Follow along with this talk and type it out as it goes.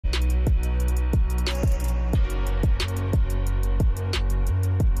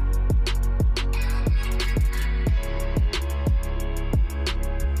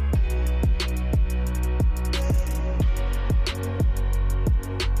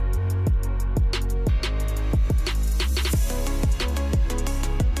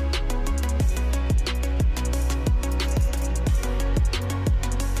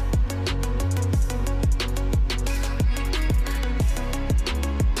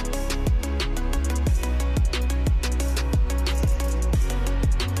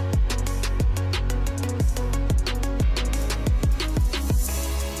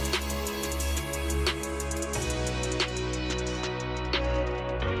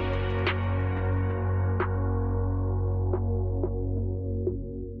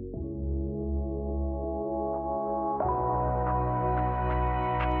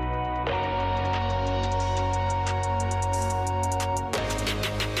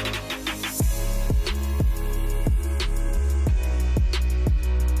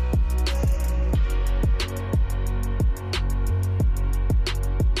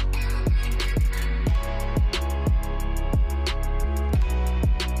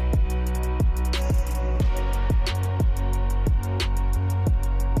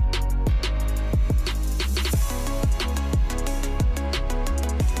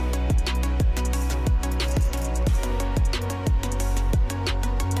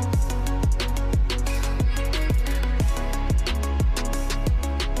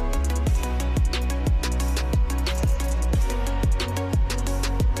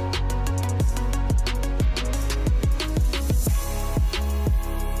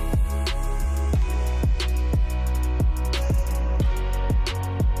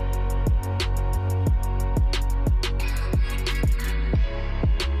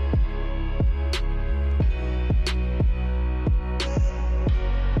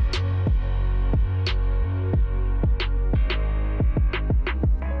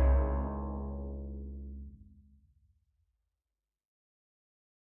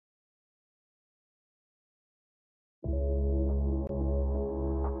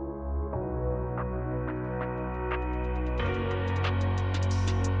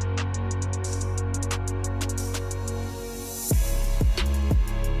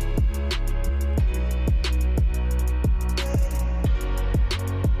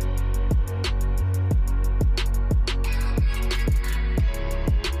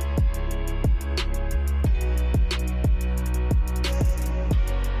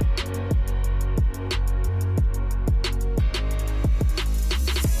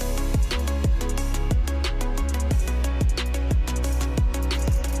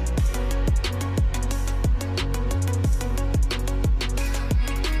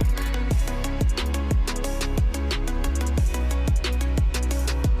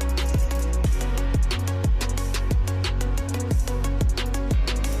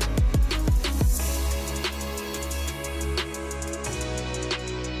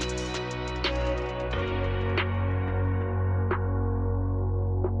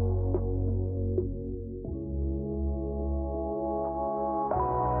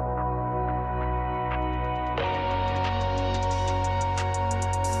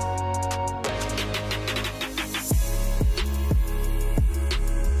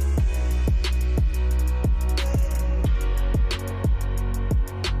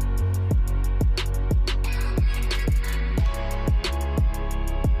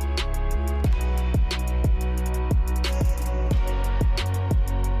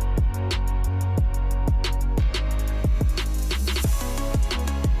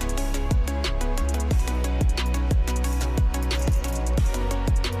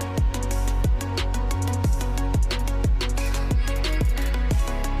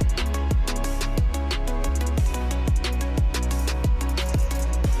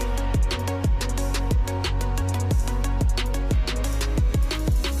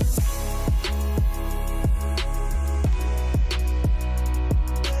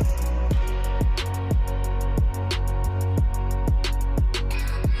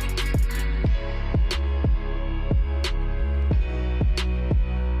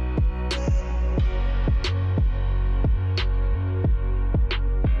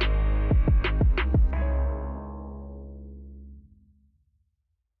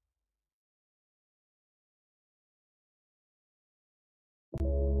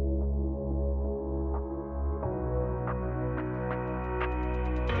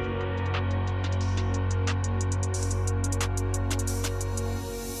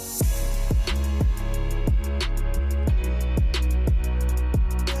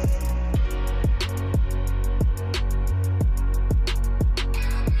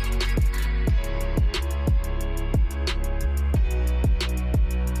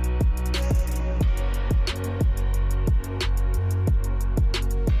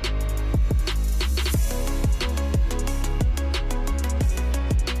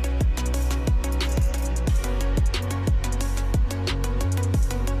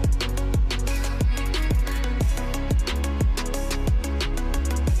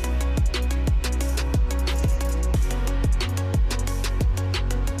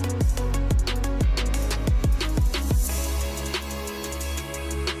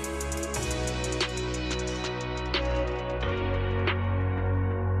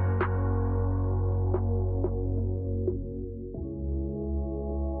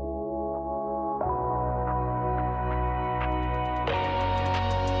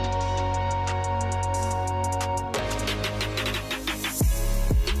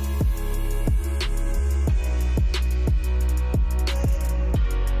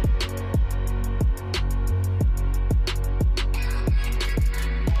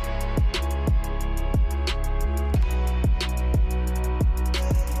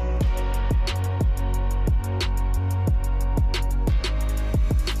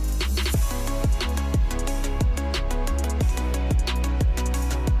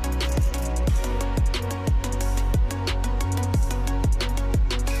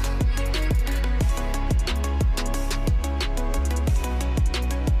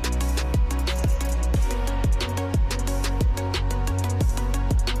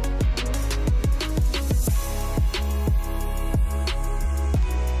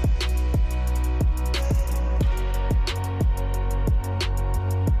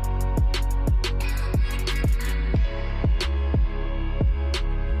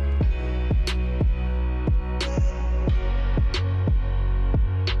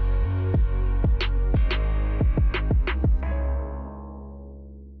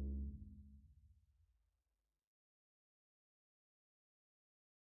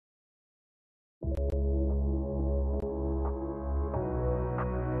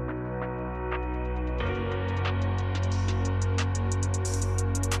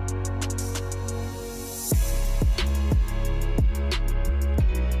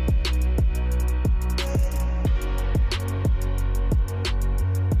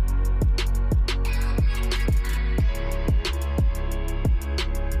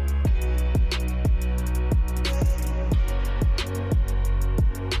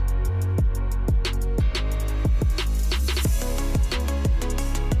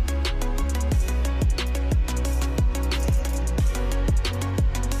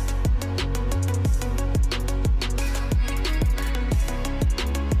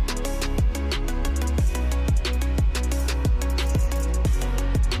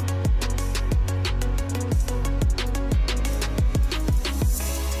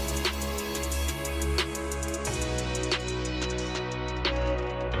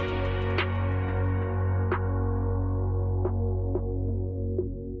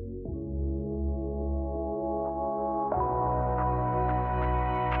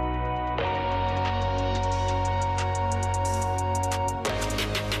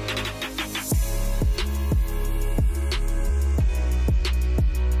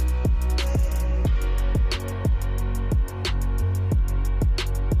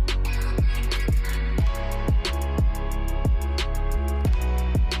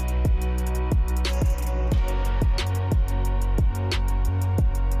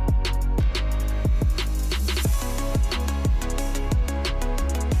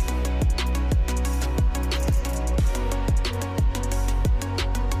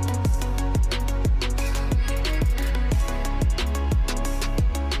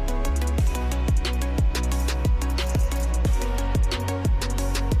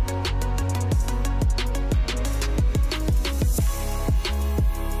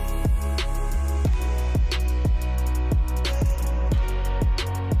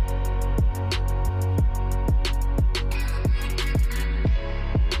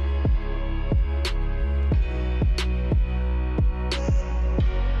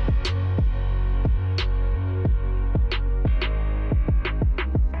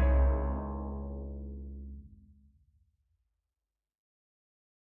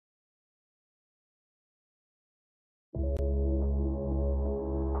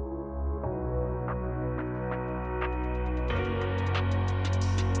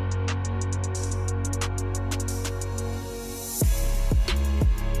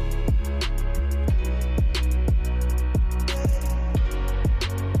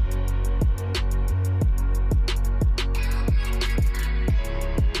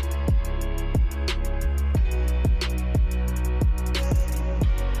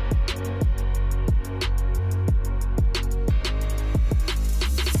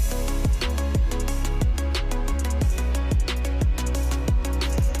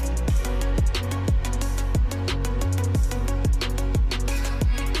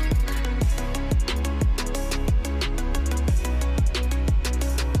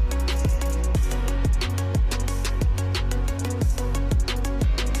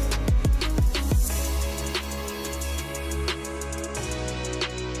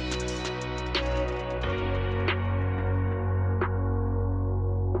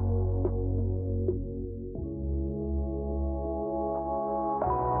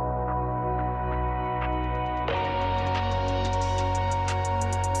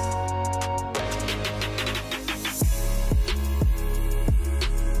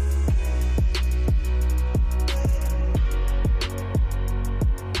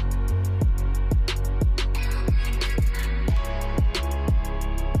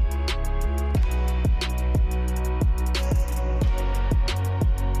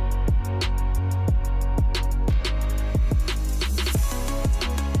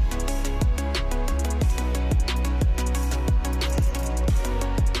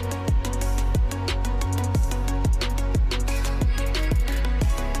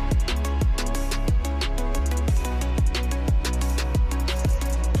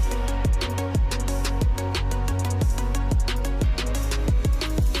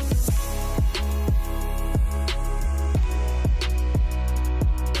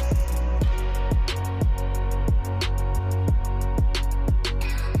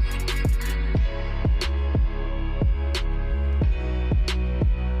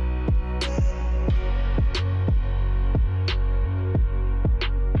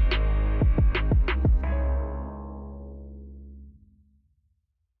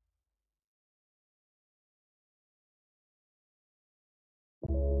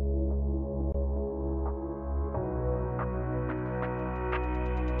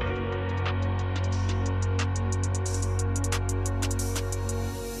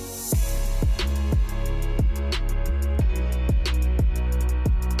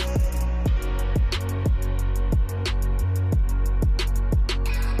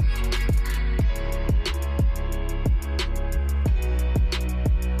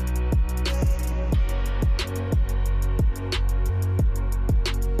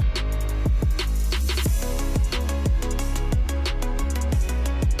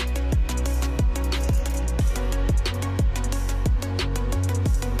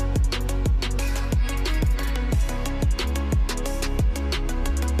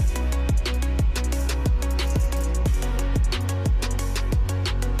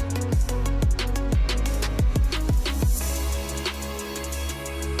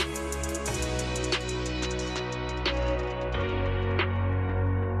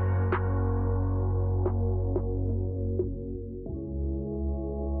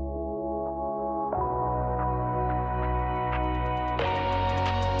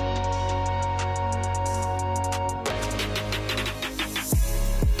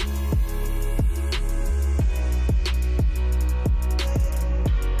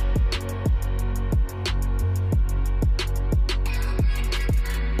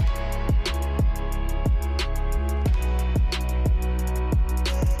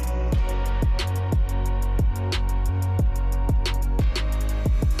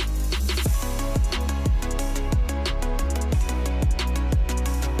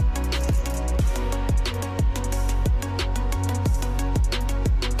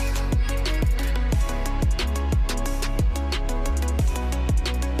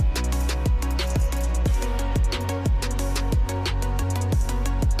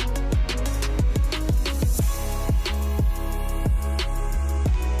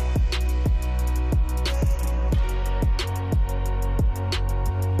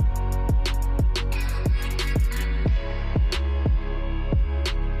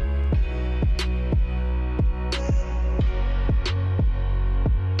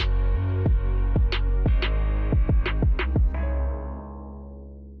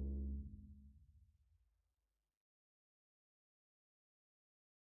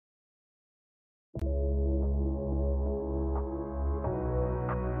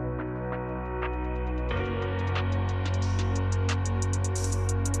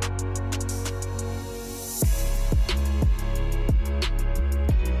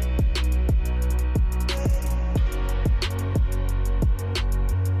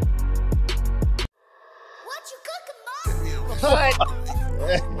cut.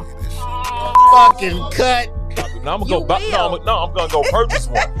 Fucking cut. Now I'm gonna go. I'm gonna go purchase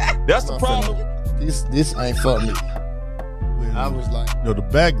one. That's the problem. This ain't for me. I was like, the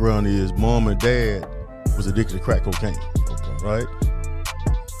background is mom and dad was addicted to crack cocaine. Okay. Right?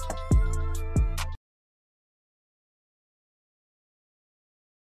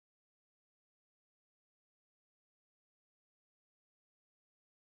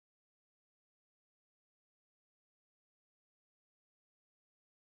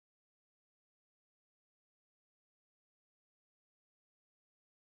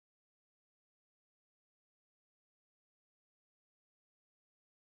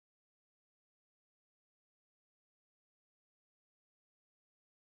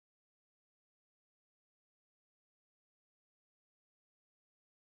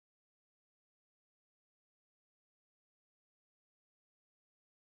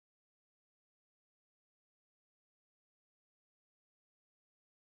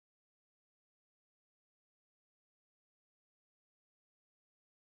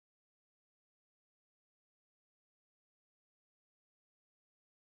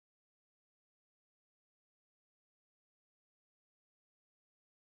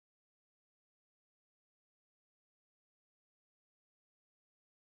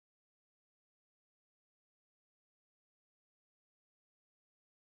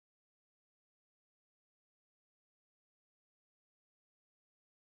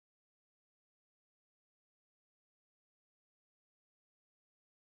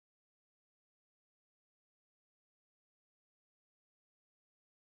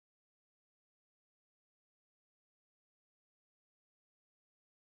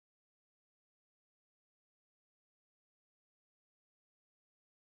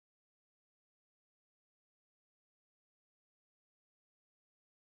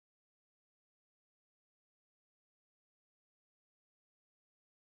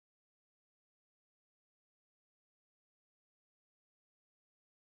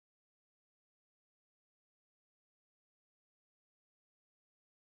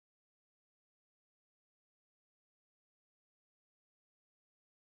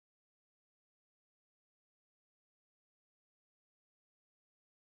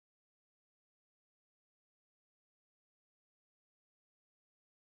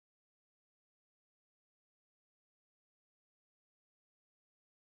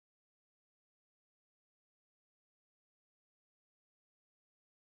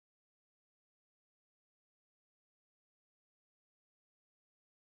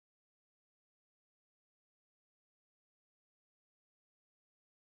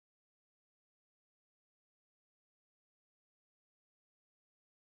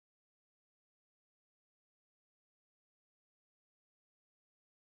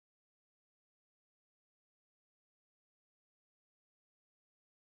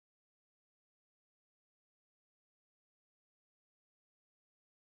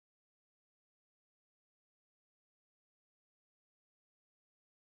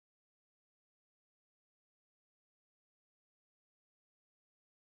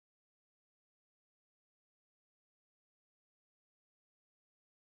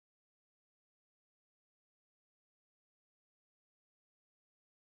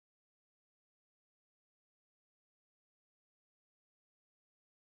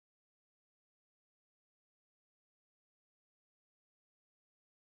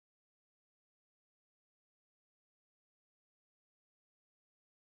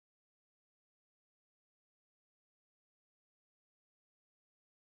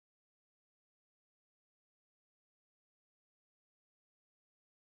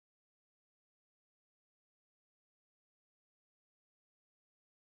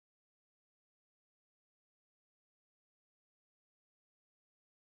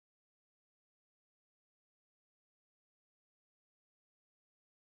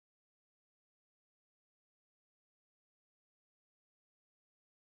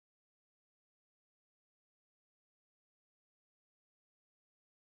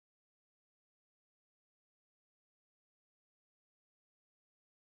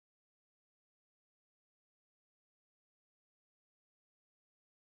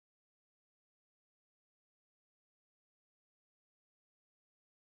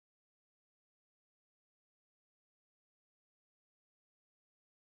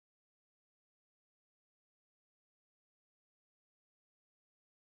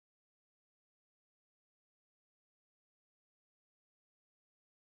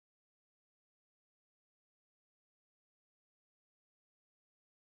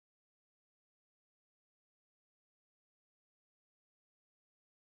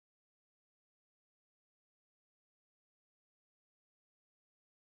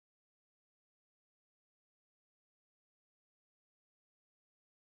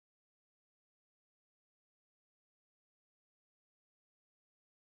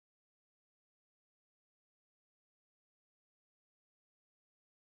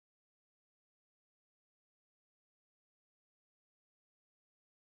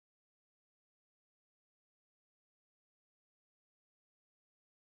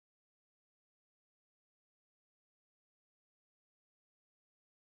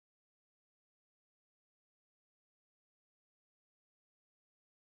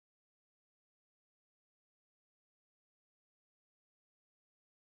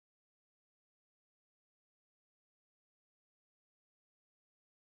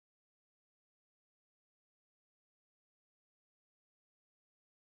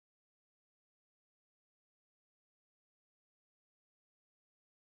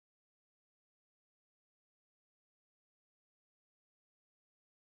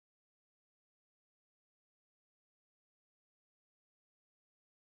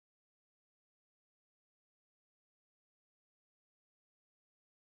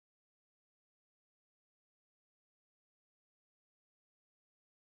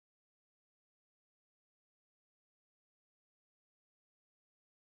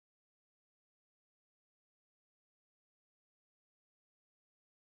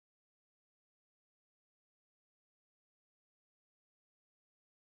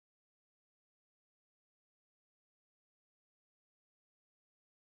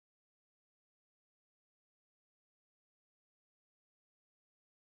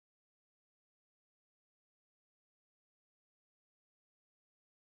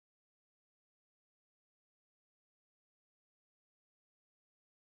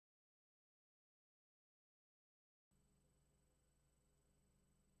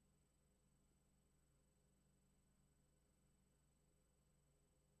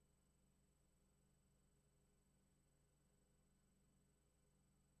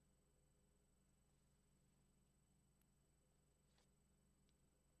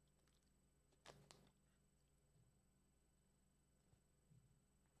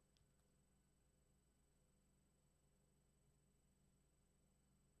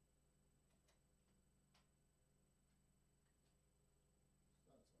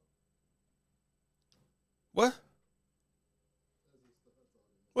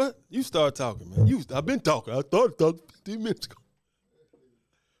 You start talking, man. I've been talking. I started talking 15 minutes ago.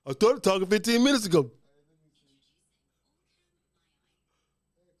 I started talking 15 minutes ago.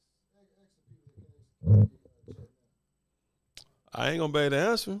 I ain't gonna be able to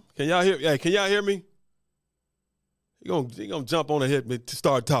answer. Can y'all hear? Hey, can y'all hear me? He gonna jump on and hit me to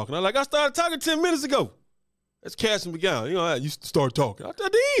start talking. I'm like, I started talking 10 minutes ago. Let's catch him again. You know, you start talking. I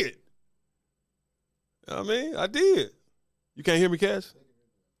did. You know what I mean? I did. You can't hear me, Cash?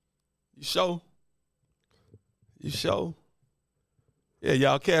 You sure? You sure? Yeah,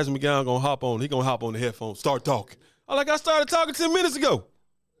 y'all, Cash McGowan gonna hop on. He gonna hop on the headphones, start talking. I'm like, I started talking 10 minutes ago.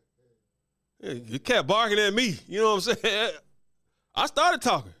 Yeah, you kept barking at me. You know what I'm saying? I started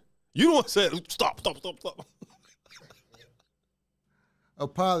talking. You the one said, stop.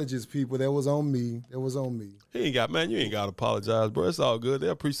 Apologies, people. That was on me. You ain't got to apologize, bro. It's all good. They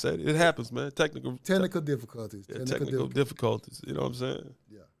appreciate it. It happens, man. Technical difficulties. Yeah, technical difficulties. You know what I'm saying?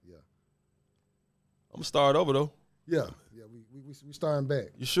 Yeah. I'm going to start over, though. Yeah. We starting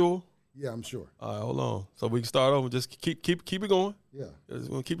back. You sure? Yeah, I'm sure. All right, hold on. So we can start over. Just keep it going. Yeah. Just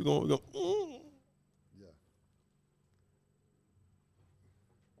going to keep it going. We're going Yeah.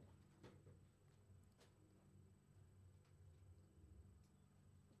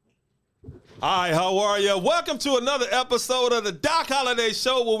 Hi, how are you? Welcome to another episode of the Doc Holliday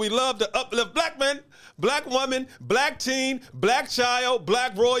Show, where we love to uplift black men, black women, black teen, black child,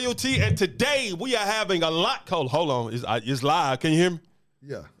 black royalty. And today we are having a lot. Hold on, it's live. Can you hear me?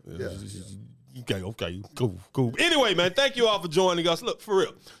 Yeah. Okay, cool. Anyway, man, thank you all for joining us. Look, for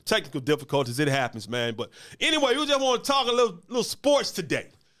real, technical difficulties, it happens, man. But anyway, we just want to talk a little sports today.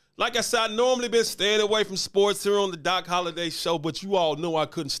 Like I said, I normally been staying away from sports here on the Doc Holliday Show, but you all know I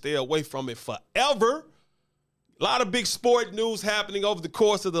couldn't stay away from it forever. A lot of big sport news happening over the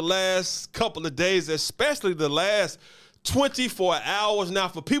course of the last couple of days, especially the last 24 hours. Now,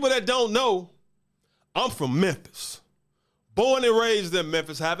 for people that don't know, I'm from Memphis. Born and raised in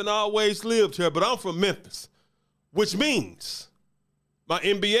Memphis, haven't always lived here, but I'm from Memphis, which means my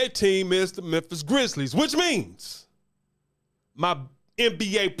NBA team is the Memphis Grizzlies, which means my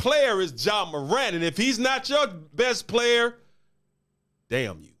NBA player is Ja Morant, and if he's not your best player,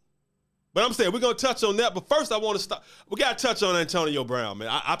 damn you. But I'm saying we're going to touch on that, but first I want to start. We got to touch on Antonio Brown, man.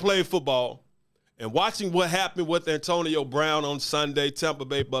 I played football, and watching what happened with Antonio Brown on Sunday, Tampa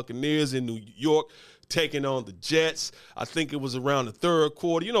Bay Buccaneers in New York taking on the Jets. I think it was around the third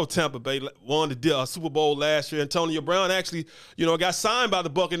quarter. You know, Tampa Bay won the Super Bowl last year. Antonio Brown actually, got signed by the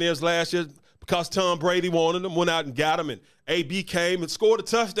Buccaneers last year because Tom Brady wanted him, went out and got him, and AB came and scored a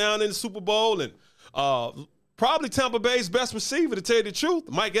touchdown in the Super Bowl, and probably Tampa Bay's best receiver, to tell you the truth.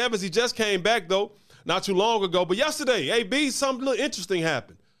 Mike Evans, he just came back, though, not too long ago. But yesterday, AB, something little interesting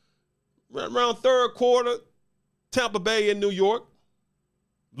happened. Around third quarter, Tampa Bay in New York,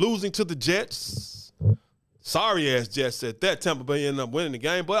 losing to the Jets. Sorry-ass Jets at that. Tampa Bay ended up winning the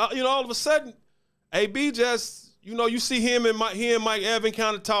game. But, all of a sudden, AB just, you see him and Mike Evans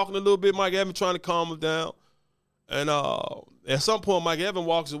kind of talking a little bit. Mike Evans trying to calm him down. And at some point, Mike Evans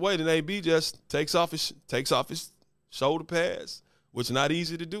walks away. Then AB just takes off his shoulder pads, which is not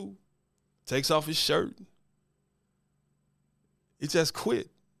easy to do. Takes off his shirt. He just quit.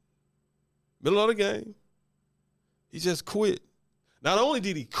 Middle of the game. He just quit. Not only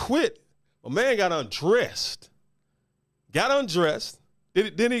did he quit, a man got undressed. Didn't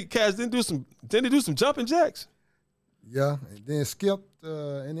he do some jumping jacks? Yeah, and then skipped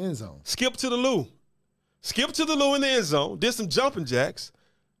in the end zone. Skipped to the loo in the end zone. Did some jumping jacks.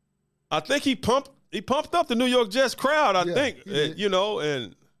 I think he pumped up the New York Jets crowd. I think,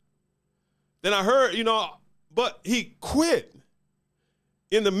 and then I heard, but he quit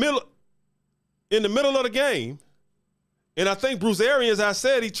in the middle of the game. And I think Bruce Arians, I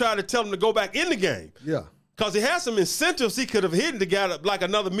said, he tried to tell him to go back in the game. Yeah. Because he had some incentives he could have hidden to get like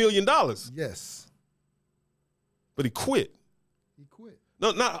another $1 million. Yes. But he quit.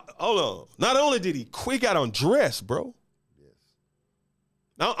 No, hold on. Not only did he quit, he got undressed, bro. Yes.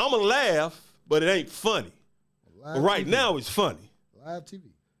 Now, I'm going to laugh, but it ain't funny. But right now, it's funny. Live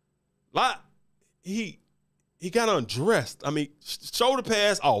TV. He got undressed. I mean, shoulder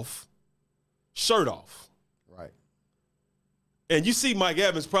pads off, shirt off. Right. And you see Mike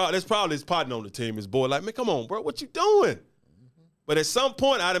Evans, that's probably his partner on the team, his boy, like, man, come on, bro, what you doing? But at some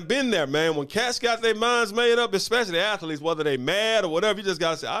point, I done been there, man. When cats got their minds made up, especially athletes, whether they mad or whatever, you just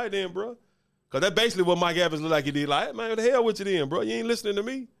got to say, all right then, bro. Because that's basically what Mike Evans looked like he did. Like, hey, man, what the hell with you then, bro? You ain't listening to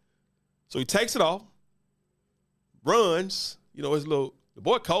me. So he takes it off, runs. His the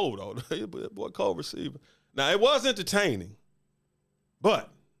boy cold, though. The boy cold receiver. Now, it was entertaining, but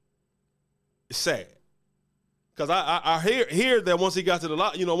it's sad. Because I hear that once he got to the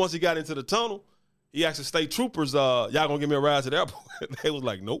lot, once he got into the tunnel, he asked the state troopers, y'all gonna give me a ride to the airport? They was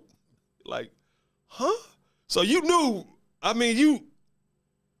like, nope. Like, huh? So you knew,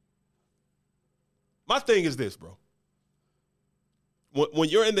 my thing is this, bro. When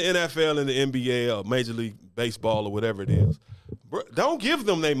you're in the NFL and the NBA or Major League Baseball or whatever it is, bro, don't give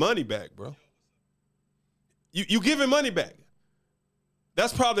them their money back, bro. You giving money back.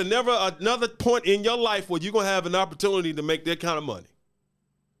 That's probably never another point in your life where you're going to have an opportunity to make that kind of money.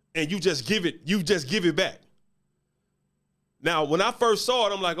 And you just give it back. Now, when I first saw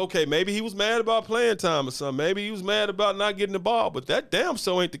it, I'm like, okay, maybe he was mad about playing time or something. Maybe he was mad about not getting the ball. But that damn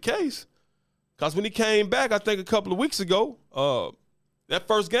so ain't the case. Because when he came back, I think a couple of weeks ago, that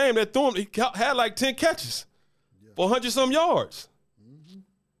first game they threw him, he had like 10 catches for 100-some yards. Mm-hmm.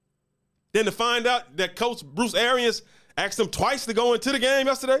 Then to find out that Coach Bruce Arians asked him twice to go into the game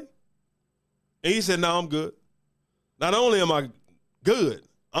yesterday, and he said, no, I'm good. Not only am I good,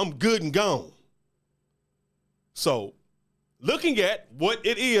 I'm good and gone. So looking at what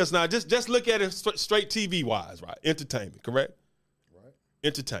it is now, just look at it straight TV-wise, right? Entertainment, correct? Right.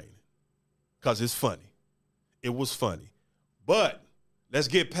 Entertaining. Because it's funny. It was funny. But let's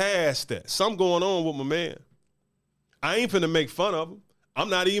get past that. Something going on with my man. I ain't finna make fun of him. I'm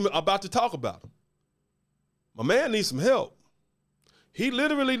not even about to talk about him. My man needs some help. He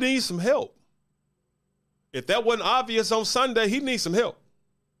literally needs some help. If that wasn't obvious on Sunday, he needs some help.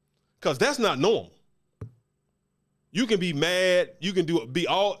 Because that's not normal. You can be mad. You can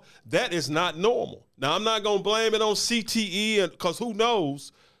that is not normal. Now, I'm not going to blame it on CTE because who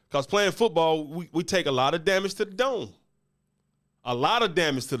knows? Because playing football, we take a lot of damage to the dome. A lot of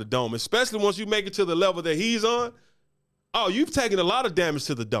damage to the dome, especially once you make it to the level that he's on. Oh, you've taken a lot of damage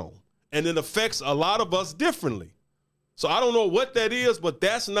to the dome, and it affects a lot of us differently. So I don't know what that is, but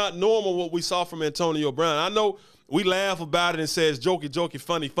that's not normal what we saw from Antonio Brown. I know we laugh about it and say it's jokey,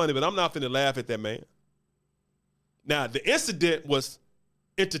 funny, but I'm not finna laugh at that man. Now, the incident was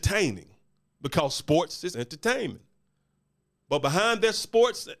entertaining because sports is entertainment. But behind that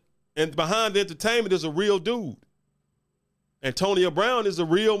sports and behind the entertainment is a real dude. Antonio Brown is a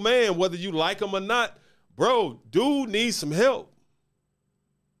real man, whether you like him or not. Bro, dude needs some help.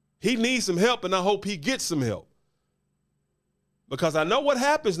 He needs some help, and I hope he gets some help. Because I know what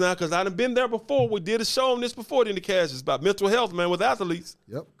happens now, because I done been there before. We did a show on this before in the cast. It's about mental health, man, with athletes.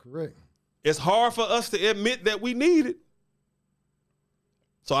 Yep, correct. It's hard for us to admit that we need it.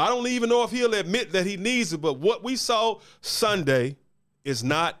 So I don't even know if he'll admit that he needs it, but what we saw Sunday is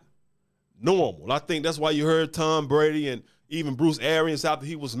not normal. I think that's why you heard Tom Brady and even Bruce Arians after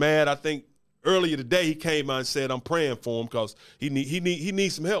he was mad. I think earlier today he came out and said, I'm praying for him because he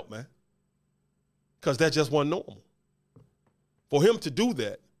needs some help, man. Because that just wasn't normal. For him to do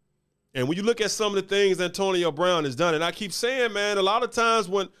that. And when you look at some of the things Antonio Brown has done, and I keep saying, man, a lot of times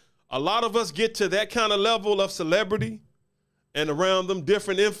when a lot of us get to that kind of level of celebrity and around them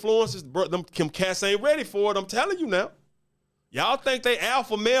different influences, them cats ain't ready for it. I'm telling you now. Y'all think they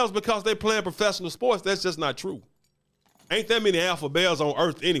alpha males because they playing professional sports. That's just not true. Ain't that many alpha males on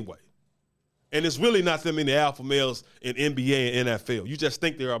earth anyway. And it's really not that many alpha males in NBA and NFL. You just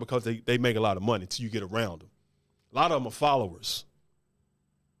think they are because they make a lot of money until you get around them. A lot of them are followers.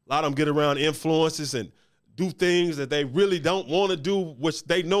 A lot of them get around influences and do things that they really don't want to do, which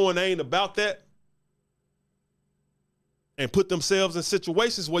they know and ain't about that, and put themselves in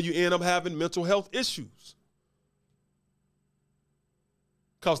situations where you end up having mental health issues.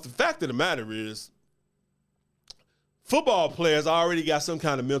 Because the fact of the matter is, football players already got some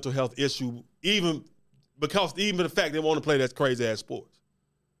kind of mental health issue, even the fact they want to play that crazy-ass sports.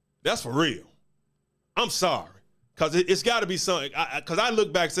 That's for real. I'm sorry. Because it's got to be something. Because I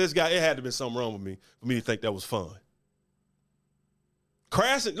look back and say, it had to have been something wrong with me for me to think that was fun.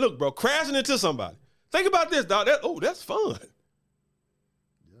 Crashing into somebody. Think about this, dog. That's fun.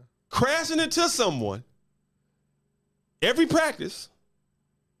 Yeah. Crashing into someone every practice,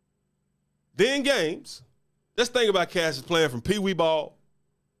 then games. Let's think about Cassius playing from Pee Wee ball.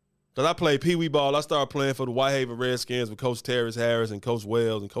 Because I played Pee Wee ball. I started playing for the Whitehaven Redskins with Coach Terrence Harris and Coach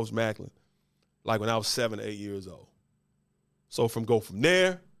Wells and Coach Macklin. Like when I was 7 or 8 years old. So from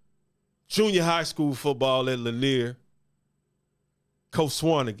there, junior high school football at Lanier, Coach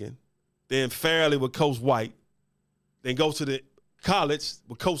Swanigan, then Fairleigh with Coach White, then go to the college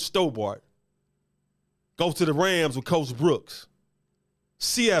with Coach Stobart, go to the Rams with Coach Brooks,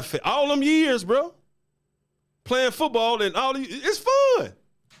 CFA, all them years, bro, playing football and all these, it's fun.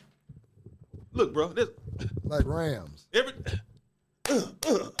 Look, bro, this like Rams. Yeah.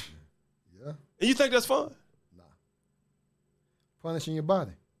 And you think that's fun? Nah. Punishing your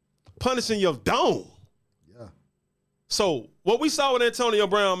body. Punishing your dome. Yeah. So what we saw with Antonio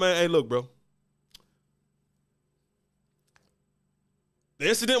Brown, man, hey, look, bro. The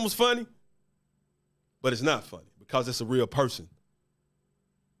incident was funny, but it's not funny because it's a real person.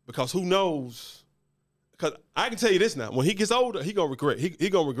 Because who knows? Because I can tell you this now. When he gets older, he going to regret. He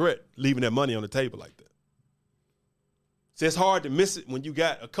going to regret leaving that money on the table like that. See, it's hard to miss it when you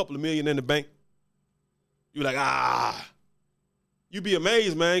got a couple of million in the bank. You're like, You'd be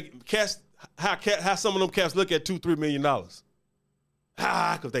amazed, man. How some of them cats look at $2-3 million.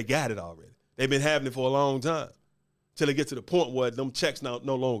 Because they got it already. They've been having it for a long time. Till they get to the point where them checks no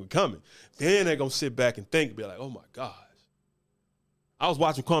longer coming. Then they're going to sit back and think and be like, oh, my gosh. I was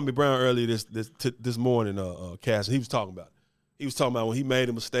watching Kwame Brown earlier this morning, Cass, and he was talking about it. He was talking about when he made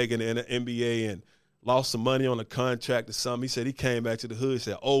a mistake in the NBA and lost some money on a contract or something. He said he came back to the hood and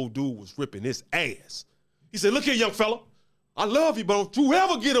said, old dude was ripping his ass. He said, look here, young fella. I love you, but don't you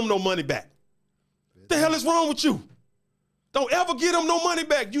ever get him no money back. What the hell is wrong with you? Don't ever get him no money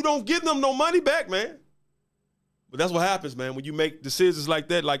back. You don't give them no money back, man. But that's what happens, man. When you make decisions like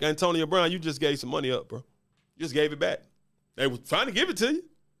that, like Antonio Brown, you just gave some money up, bro. You just gave it back. They were trying to give it to you.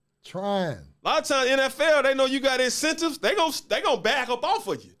 Trying. A lot of times NFL, they know you got incentives. They gonna back up off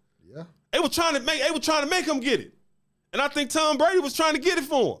of you. Yeah. They were trying to make him get it. And I think Tom Brady was trying to get it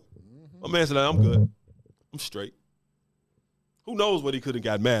for him. My man said, I'm good. I'm straight. Who knows what he could have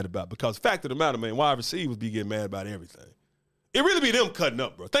got mad about? Because the fact of the matter, man, wide receivers be getting mad about everything. It really be them cutting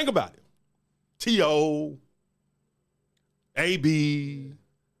up, bro. Think about it. T.O., A.B.,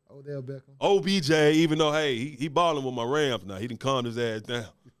 Odell Beckham, OBJ, even though, hey, he balling with my Rams now. He done calmed his ass down.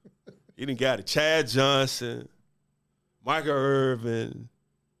 He done got it. Chad Johnson, Michael Irvin,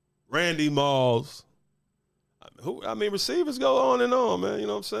 Randy Moss. Receivers go on and on, man. You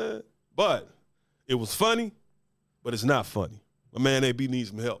know what I'm saying? But it was funny, but it's not funny. My man AB needs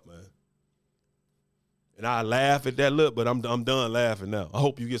some help, man. And I laugh at that look, but I'm done laughing now. I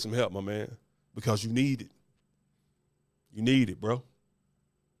hope you get some help, my man, because you need it. You need it, bro.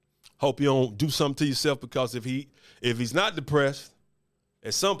 Hope you don't do something to yourself, because if he's not depressed,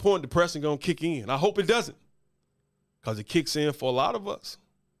 at some point depression gonna kick in. I hope it doesn't, because it kicks in for a lot of us.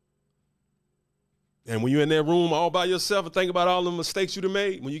 And when you're in that room all by yourself and think about all the mistakes you've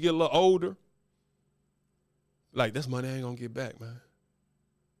made, when you get a little older, like, this money I ain't gonna get back, man.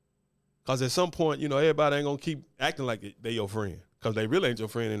 Because at some point, everybody ain't gonna keep acting like they your friend, because they really ain't your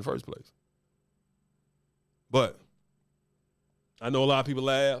friend in the first place. But I know a lot of people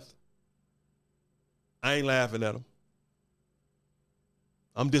laughed. I ain't laughing at them.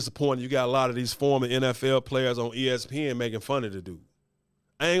 I'm disappointed you got a lot of these former NFL players on ESPN making fun of the dude.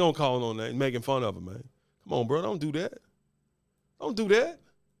 I ain't gonna call on that, making fun of him, man. Come on, bro, don't do that. Don't do that.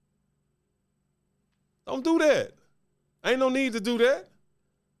 Don't do that. Ain't no need to do that.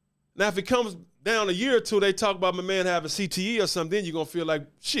 Now, if it comes down a year or two, they talk about my man having CTE or something, then you're going to feel like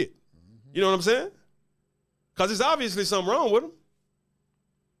shit. You know what I'm saying? Because there's obviously something wrong with him.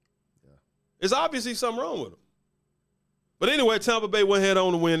 Yeah. There's obviously something wrong with him. But anyway, Tampa Bay went head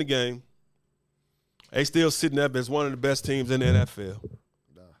on to win the game. They still sitting up as one of the best teams in the NFL.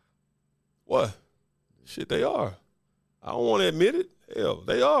 Nah. What? Shit, they are. I don't want to admit it. Hell,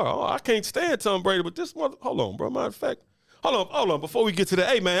 they are. Oh, I can't stand Tom Brady, but this one, hold on, bro. Matter of fact, hold on. Before we get to that,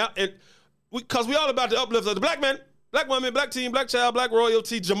 hey, man, because we all about the uplift of the black man, black woman, black team, black child, black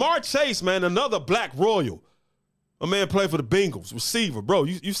royalty. Jamar Chase, man, another black royal. A man played for the Bengals, receiver. Bro,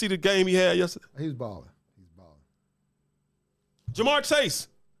 you see the game he had yesterday? He's balling. Jamar Chase,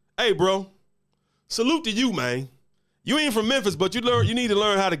 hey, bro, salute to you, man. You ain't from Memphis, but you need to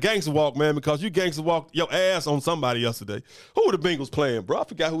learn how to gangster walk, man, because you gangster walked your ass on somebody yesterday. Who were the Bengals playing, bro? I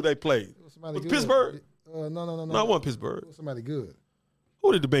forgot who they played. Was Pittsburgh? No. No, it wasn't Pittsburgh. Somebody good.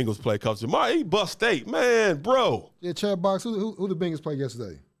 Who did the Bengals play? Because Jamar, he bust state. Man, bro. Yeah, Chad Box. Who the Bengals played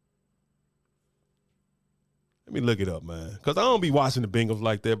yesterday? Let me look it up, man, because I don't be watching the Bengals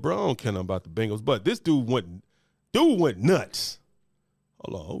like that, bro. I don't care nothing about the Bengals, but this dude went nuts.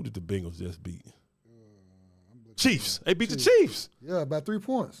 Hold on, who did the Bengals just beat? Chiefs. They beat the Chiefs. Yeah, by 3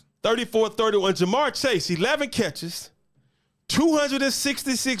 points. 34-31. Jamar Chase, 11 catches,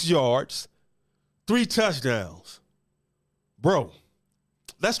 266 yards, 3 touchdowns. Bro,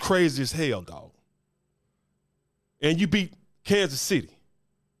 that's crazy as hell, dog. And you beat Kansas City.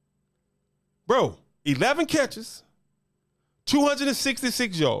 Bro, 11 catches,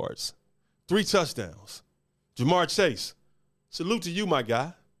 266 yards, 3 touchdowns. Jamar Chase, salute to you, my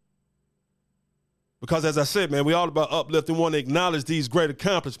guy. Because as I said, man, we all about uplifting, want to acknowledge these great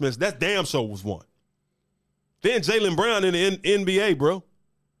accomplishments. That damn show was one. Then Jaylen Brown in the NBA, bro.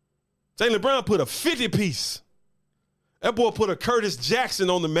 Jaylen Brown put a 50-piece. That boy put a Curtis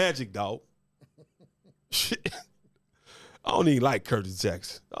Jackson on the Magic, dog. I don't even like Curtis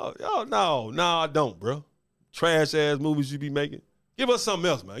Jackson. Oh no, I don't, bro. Trash ass movies you be making. Give us something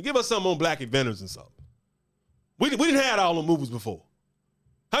else, man. Give us something on black inventors and stuff. We didn't have all the movies before.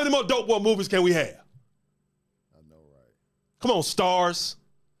 How many more dope boy movies can we have? I know, right? Come on, stars.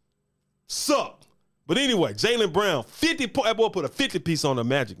 Suck. But anyway, Jaylen Brown, 50 point. That boy put a 50 piece on the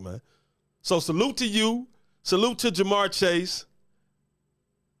Magic, man. So salute to you. Salute to Jamar Chase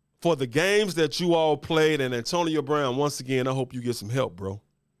for the games that you all played. And Antonio Brown, once again, I hope you get some help, bro.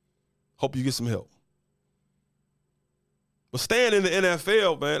 Hope you get some help. But staying in the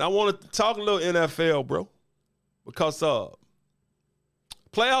NFL, man, I want to talk a little NFL, bro. Because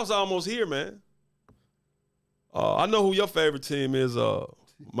playoffs are almost here, man. I know who your favorite team is,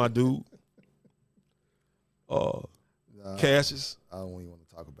 my dude. Cassius. I don't even want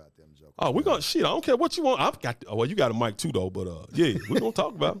to talk about them jokers. Oh, we're gonna shit. I don't care what you want. I've got. Well, you got a mic too, though. But yeah, we're gonna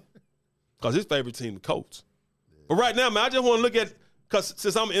talk about him because his favorite team, the Colts. Yeah. But right now, man, I just want to look at because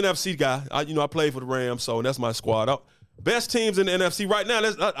since I'm an NFC guy, I play for the Rams, so that's my squad. Best teams in the NFC right now.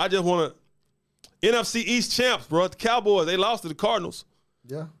 I just want to NFC East champs, bro. The Cowboys, they lost to the Cardinals.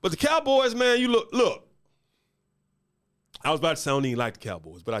 Yeah. But the Cowboys, man, you look. I was about to say I don't even like the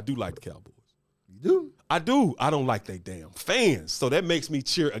Cowboys, but I do like the Cowboys. You do? I do. I don't like they damn fans, so that makes me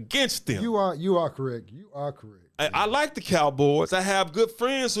cheer against them. You are correct. You are correct. I like the Cowboys. I have good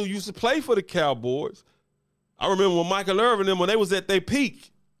friends who used to play for the Cowboys. I remember when Michael Irvin and when they was at their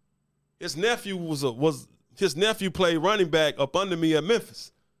peak, his nephew his nephew played running back up under me at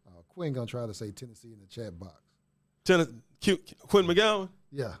Memphis. Quinn gonna try to say Tennessee in the chat box. Quinn McGowan?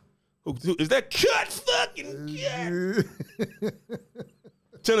 Yeah. Who is that cut fucking cut?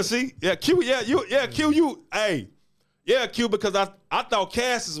 Tennessee? Yeah, Q, Q, you, hey. Yeah, Q, because I thought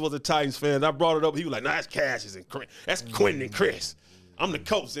Cassius was a Titans fan. I brought it up. He was like, no, that's Cassius and Chris. That's Quentin and Chris. I'm the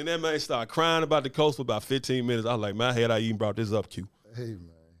coach. And that man started crying about the coach for about 15 minutes. I was like, man, I even brought this up, Q. Hey, man.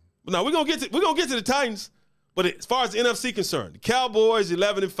 But now we're gonna get to the Titans. But as far as the NFC concerned, the Cowboys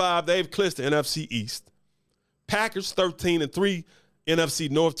 11-5, they've clinched the NFC East. Packers 13-3, NFC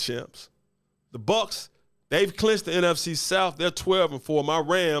North champs. The Bucks, they've clinched the NFC South. They're 12-4. My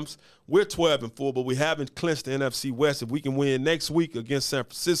Rams, we're 12-4, but we haven't clinched the NFC West. If we can win next week against San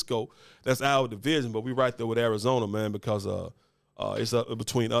Francisco, that's our division. But we're right there with Arizona, man, because it's up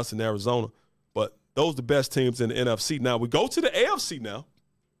between us and Arizona. But those are the best teams in the NFC. Now we go to the AFC now.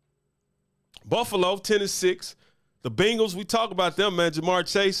 Buffalo 10-6. The Bengals, we talk about them, man.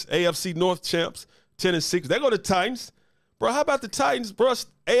 Jamar Chase, AFC North champs, 10-6. They go to Titans. Bro, how about the Titans, bro?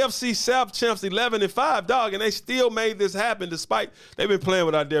 AFC South champs 11-5, dog, and they still made this happen despite they've been playing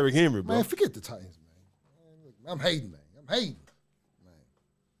without Derrick Henry, bro. Man, forget the Titans, man. I'm hating, man. Man.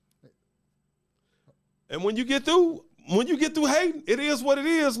 And when you get through hating, it is what it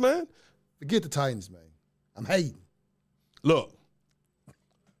is, man. Forget the Titans, man. I'm hating. Look.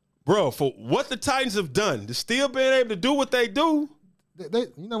 Bro, for what the Titans have done, to still being able to do what they do. They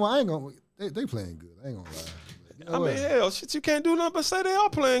you know what, they playing good. I ain't gonna lie. You know I mean, hell, shit, you can't do nothing but say they are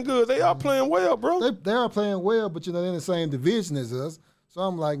playing good. They are playing well, bro. They are playing well, but they're in the same division as us. So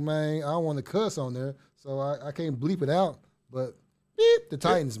I'm like, man, I don't want to cuss on there, so I can't bleep it out. But beep, the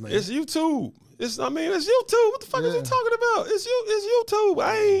Titans, man. It's YouTube. It's YouTube. What the fuck is you talking about? It's YouTube.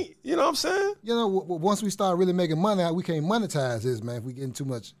 I ain't, you know what I'm saying? You know, once we start really making money out, we can't monetize this, man, if we getting too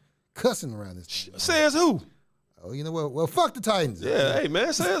much cussing around this. Says who? Oh, you know what? Well, fuck the Titans. Yeah, hey,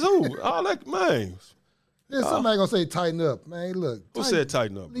 man, says who? All that, man. Then somebody gonna say tighten up, man. Look. Who said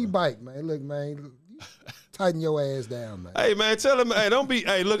tighten up? Lee Bike, man. Look, man. Tighten your ass down, man. Hey, man, tell them, hey, don't be,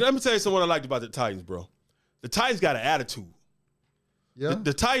 hey, look, let me tell you something I liked about the Titans, bro. The Titans got an attitude. Yeah.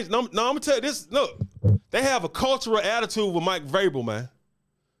 The Titans, no, I'm gonna tell you this, look, they have a cultural attitude with Mike Vrabel, man.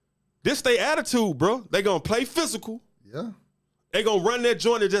 This they attitude, bro. They gonna play physical. Yeah. They gonna run that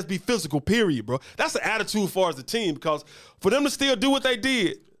joint and just be physical, period, bro. That's the attitude as far as the team, because for them to still do what they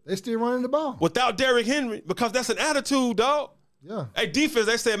did. They still running the ball. Without Derrick Henry, because that's an attitude, dog. Yeah. Hey, defense,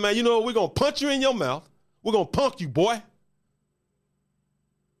 they said, man, you know what? We're gonna punch you in your mouth. We're gonna punk you, boy.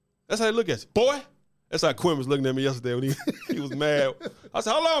 That's how they look at you. Boy. That's how Quinn was looking at me yesterday when he was mad. I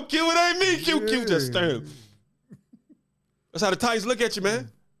said, hold on, Q, it ain't me, Q. Q just staring. That's how the Titans look at you,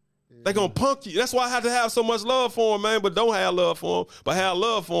 man. They gonna punk you. That's why I had to have so much love for him, man. But don't have love for him, but have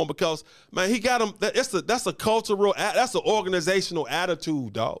love for him because, man, he got him. That's a cultural, that's an organizational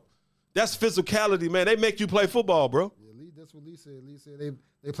attitude, dog. That's physicality, man. They make you play football, bro. Yeah, that's what Lee said. Lee said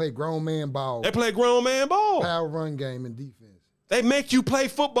they play grown man ball. They play grown man ball. Power run game and defense. They make you play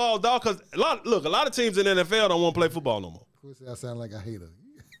football, dog. Because a lot of teams in the NFL don't want to play football no more. Of course, I sound like a hater.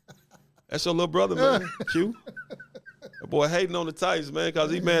 That's your little brother, man. Q. That boy hating on the Titans, man,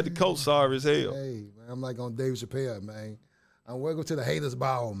 because he mad the coach sorry as hell. Hey, man, I'm like on Dave Chappelle, man. I'm welcome to the haters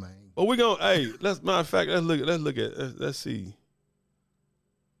ball, man. But we gonna matter of fact, let's see.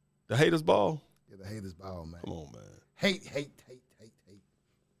 The haters ball? Yeah, the haters ball, man. Come on, man. Hate.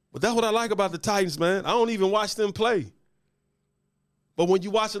 But that's what I like about the Titans, man. I don't even watch them play. But when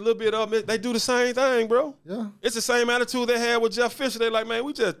you watch a little bit of them, they do the same thing, bro. Yeah. It's the same attitude they had with Jeff Fisher. They like, man,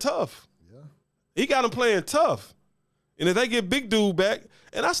 we just tough. Yeah. He got them playing tough. And if they get Big Dude back,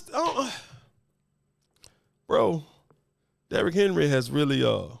 and bro, Derrick Henry has really,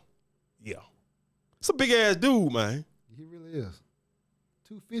 it's a big-ass dude, man. He really is.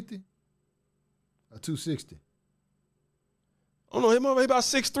 250 or 260? I don't know. He might be about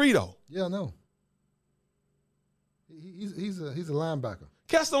 6'3", though. Yeah, I know. He's a linebacker.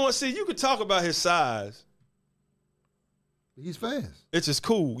 Cats don't want to see. You could talk about his size. He's fast. It's just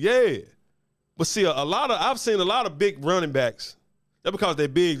cool, yeah. But see, I've seen a lot of big running backs. That's because they're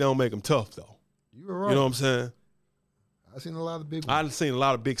big, they don't make them tough, though. You're right. You know what I'm saying? I've seen a lot of big ones. I've seen a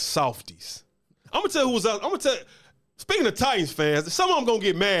lot of big softies. I'm going to tell you who was out. I'm going to tell you. Speaking of Titans fans, some of them going to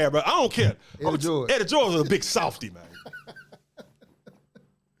get mad, but I don't care. Eddie George. Eddie George was a big softy, man.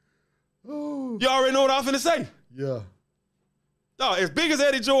 Ooh. You already know what I'm finna say. Yeah. No, as big as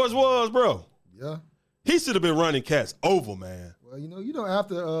Eddie George was, bro, Yeah. he should have been running cats over, man. Well,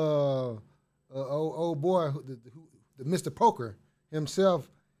 after old boy, the Mr. Poker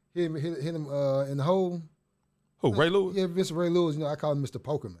himself, hit him in the hole. Who, Ray Lewis? Yeah, Mr. Ray Lewis. I call him Mr.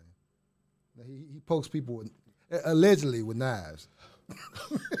 Poker, man. He pokes people allegedly with knives.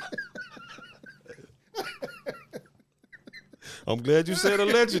 I'm glad you said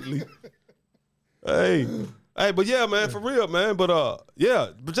allegedly. Hey, but yeah, man, for real, man. But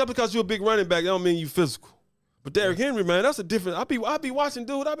but just because you're a big running back, that don't mean you physical. But Derrick Henry, man, that's a different. I be watching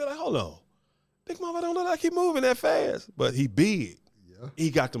dude. I be like, hold on, big mama don't look like he moving that fast, but he big. Yeah.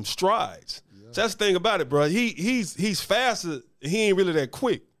 He got them strides. Yeah. So that's the thing about it, bro. He's faster. He ain't really that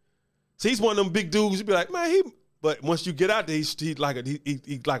quick. So he's one of them big dudes. You be like, man, But once you get out there, he's like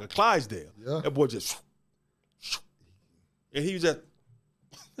a Clydesdale. Yeah. That boy just. And he just,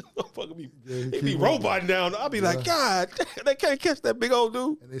 he be roboting down. I'll be like, God, they can't catch that big old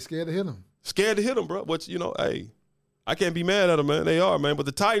dude. And they scared to hit him. Scared to hit him, bro. But, hey, I can't be mad at them, man. They are, man. But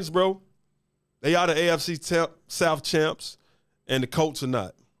the Titans, bro, they are the AFC South champs, and the Colts are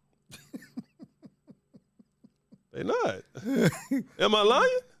not. They not. Am I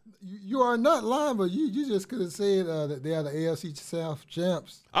lying? You are not lying, but you just could have said that they are the AFC South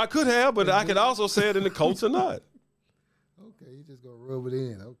champs. I could have, but I could also say it in the Colts are not. Okay, you just gonna rub it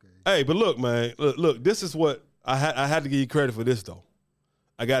in. Okay. Hey, but look, man. Look. This is what I had to give you credit for this, though.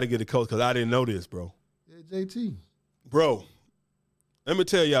 I got to get the coach because I didn't know this, bro. Yeah, JT. Bro, let me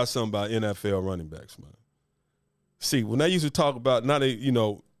tell y'all something about NFL running backs, man. See, when they used to talk about, now they,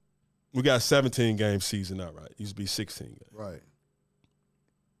 we got a 17-game season now, right? It used to be 16 games. Right.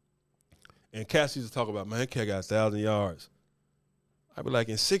 And Cass used to talk about, man, cat got 1,000 yards. I'd be like,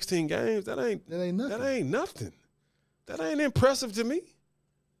 in 16 games, that ain't nothing. That ain't nothing. That ain't impressive to me.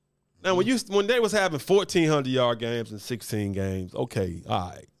 Now, when they was having 1,400-yard games in 16 games, okay, all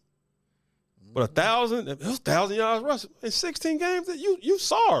right. But 1,000, it was 1,000 yards rushing in 16 games. You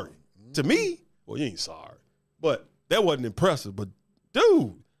sorry to me? Well, you ain't sorry, but that wasn't impressive. But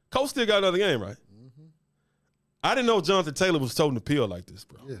dude, Coach still got another game, right? Mm-hmm. I didn't know Jonathan Taylor was toting the pill like this,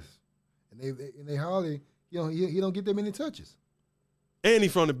 bro. Yes, and they hardly, he don't get that many touches. And he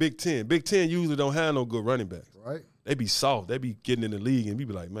from the Big Ten. Big Ten usually don't have no good running backs. Right. They be soft. They be getting in the league, and we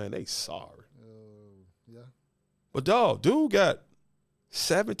be like, man, they sorry. Yeah. But dog, dude got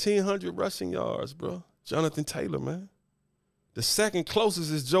 1,700 rushing yards, bro. Jonathan Taylor, man. The second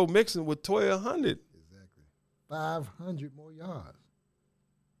closest is Joe Mixon with 1,200. Exactly. 500 more yards.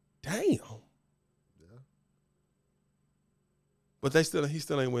 Damn. Yeah. But he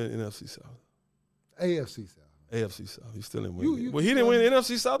still ain't winning NFC South. AFC South. AFC South. He still ain't winning. Well, he didn't win the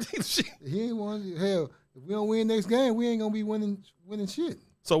NFC South either. He ain't won. Hell, if we don't win next game, we ain't gonna be winning shit.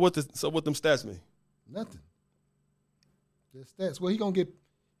 So what them stats mean? Nothing. Just stats. Well,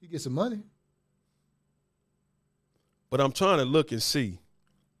 he get some money. But I'm trying to look and see,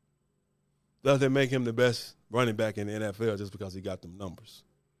 does it make him the best running back in the NFL just because he got them numbers?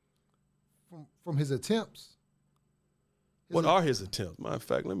 From his attempts. What are his attempts? Matter of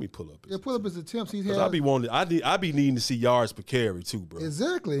fact, let me pull up. Pull up his attempts. He's I be needing to see yards per carry too, bro.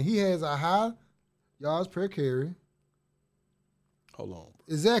 Exactly. He has a high yards per carry. Hold on.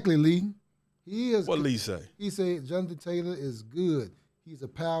 Exactly, Lee. He is. What Lee say? He said Jonathan Taylor is good. He's a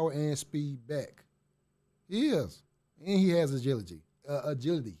power and speed back. He is, and he has agility.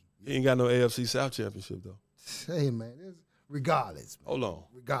 He ain't got no AFC South championship though. Hey man, regardless. Man. Hold on.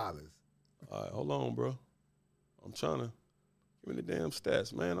 Regardless. All right, hold on, bro. I'm trying to. Give me the damn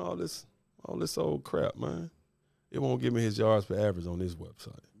stats, man. All this old crap, man. It won't give me his yards per average on this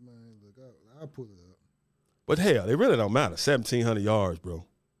website. Man, look, I'll pull it up. But hell, they really don't matter. 1,700 yards, bro.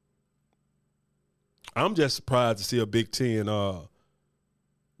 I'm just surprised to see a Big Ten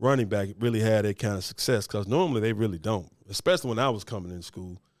running back really had that kind of success because normally they really don't, especially when I was coming in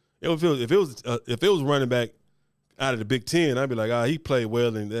school. If it was running back out of the Big Ten, I'd be like, he played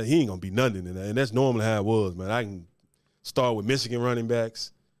well and he ain't going to be nothing in that. And that's normally how it was, man. I can start with Michigan running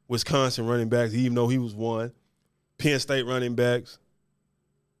backs, Wisconsin running backs, even though he was one, Penn State running backs.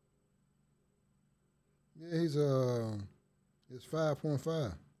 Yeah, he's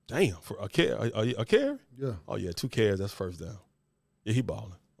 5.5. Damn, for a carry? Yeah. Oh, yeah, 2 carries, that's first down. Yeah, he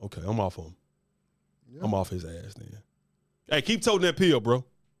balling. Okay, I'm off him. Yeah. I'm off his ass then. Hey, keep toting that pill, bro.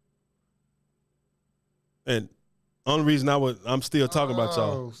 And only reason I'm still talking about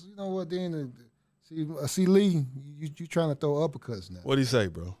y'all. So you know what, then? See, Lee, you trying to throw uppercuts now. What'd he say,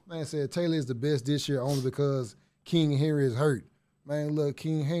 bro? Man said Taylor is the best this year only because King Henry is hurt. Man, look,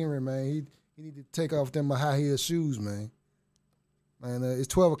 King Henry, man, he need to take off them high heel shoes, man. Man, it's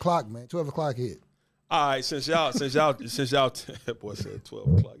 12 o'clock, man. 12 o'clock hit. All right, since y'all, that boy said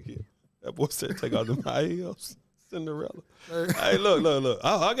 12 o'clock hit. That boy said take out them high heels, Cinderella. Hey, look.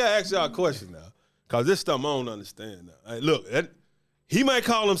 I gotta ask y'all a question now, cause this stuff I don't understand now. Hey, look, he might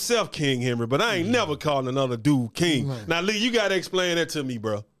call himself King Henry, but I ain't never called another dude King. Right. Now, Lee, you gotta explain that to me,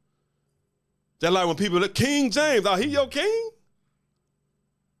 bro. Just like when people look, King James, he your king?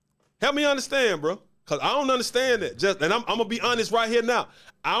 Help me understand, bro. Cause I don't understand that. And I'm gonna be honest right here now.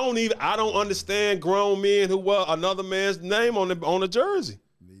 I don't understand grown men who wear another man's name on the jersey.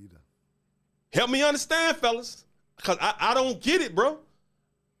 Neither. Help me understand, fellas. Cause I don't get it, bro.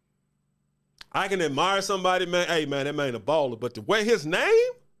 I can admire somebody, man. Hey, man, that man a baller, but to wear his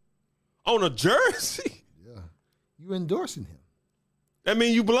name on a jersey, Yeah, you endorsing him. that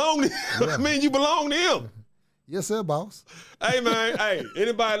mean you belong to him. Yeah. That mean you belong to him. Yes, sir, boss. Hey, man,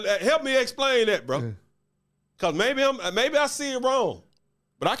 anybody help me explain that, bro? Cause maybe I see it wrong,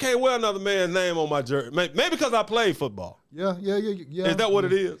 but I can't wear another man's name on my jersey. Maybe because I played football. Yeah. Is that what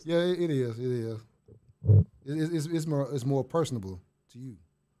it is? Yeah, it is. It's more personable to you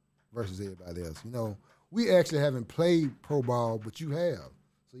versus everybody else. You know, we actually haven't played pro ball, but you have.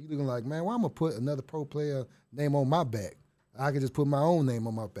 So you're looking like, man, why I'm gonna put another pro player name on my back? I can just put my own name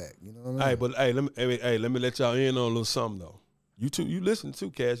on my back. You know what I mean? Let me let y'all in on a little something though. You too, you listen too,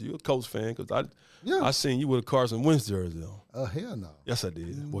 Cash. You're a Colts fan because I seen you with a Carson Wentz jersey on. Hell no. Yes, I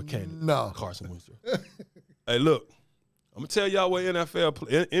did. What can it? No. Carson Wentz jersey. Hey, look, I'm gonna tell y'all what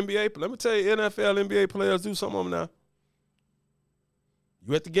NBA. Let me tell you, NFL, NBA players do some of them now.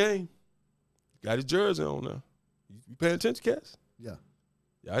 You at the game, you got his jersey on now. You paying attention, Cash? Yeah.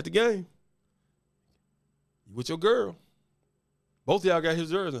 Y'all at the game. You with your girl. Both of y'all got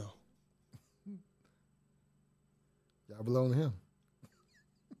his jersey on. Y'all belong to him.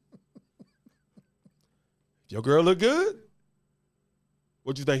 If your girl look good,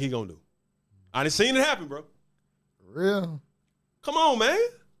 what you think he gonna do? I done seen it happen, bro. For real? Come on, man.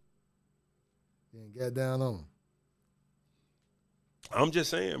 He ain't got down on him. I'm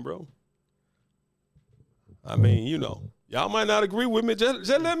just saying, bro. I mean, you know, y'all might not agree with me. Just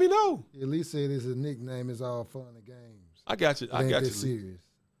let me know. At least say it's a nickname. It's all fun and games. I got you. I got you, Lee. Serious.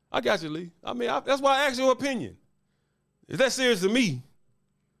 I got you, Lee. I mean, that's why I asked your opinion. Is that serious to me?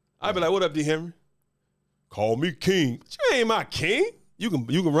 I'd be like, "What up, D. Henry? Call me king. But you ain't my king. You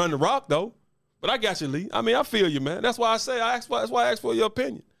can run the rock though. But I got you, Lee. I mean, I feel you, man. That's why that's why I asked for your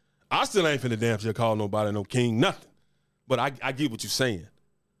opinion. I still ain't finna damn sure call nobody no king, nothing. But I get what you're saying.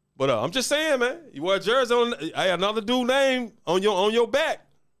 But I'm just saying, man. You wear a jersey on, another dude name on your back.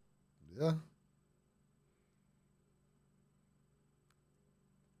 Yeah.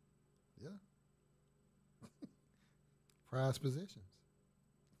 Yeah. Prized possessions.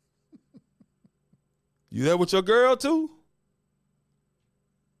 You there with your girl too?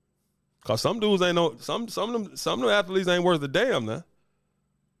 Cause some dudes ain't no some of them athletes ain't worth a damn now.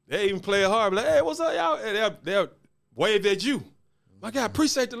 They even play hard, like, hey, what's up, y'all? They'll wave at you. My God,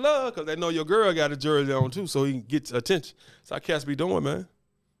 appreciate the love, cause they know your girl got a jersey on too, so he can get attention. That's how cats be doing, man.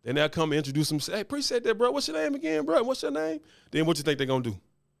 Then they'll come and introduce them, say, hey, appreciate that, bro. What's your name again, bro? What's your name? Then what you think they gonna do?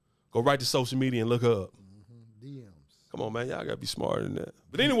 Go right to social media and look her up. DMs. Come on, man, y'all gotta be smarter than that.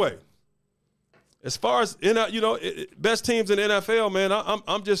 But anyway, as far as best teams in the NFL, man,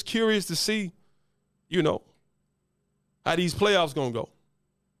 I'm just curious to see, how these playoffs gonna go,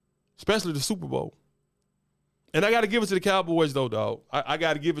 especially the Super Bowl. And I got to give it to the Cowboys, though, dog. I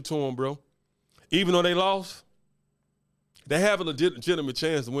got to give it to them, bro. Even though they lost, they have a legitimate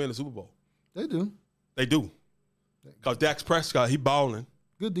chance to win the Super Bowl. They do. They do. Because Dak Prescott, he balling.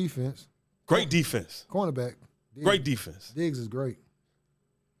 Good defense. Great defense. Cornerback. Diggs. Great defense. Diggs is great.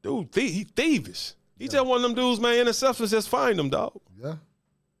 Dude, he thievish. He's just one of them dudes, man. Interceptions, just find them, dog. Yeah.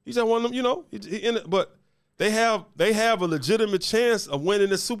 He's just one of them, you know. But they have a legitimate chance of winning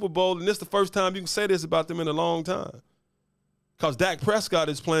the Super Bowl, and this is the first time you can say this about them in a long time. Because Dak Prescott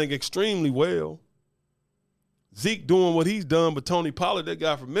is playing extremely well. Zeke doing what he's done, but Tony Pollard, that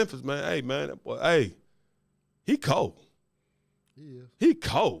guy from Memphis, man, hey, man, that boy, hey, he cold. He is. He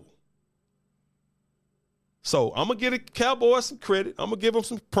cold. So I'm going to give the Cowboys some credit. I'm going to give them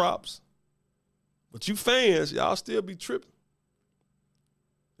some props. But you fans, y'all still be tripping.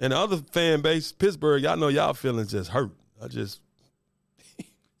 And the other fan base, Pittsburgh, y'all know y'all feelings just hurt.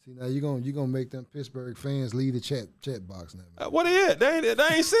 See, now you're gonna make them Pittsburgh fans leave the chat box now. What they at? They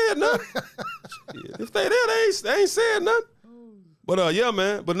ain't said nothing. If they there, they ain't said nothing. But yeah,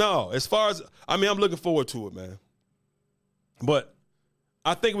 man. But no, as far as I'm looking forward to it, man. But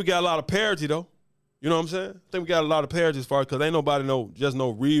I think we got a lot of parity though. You know what I'm saying? I think we got a lot of parity as far as because ain't nobody just no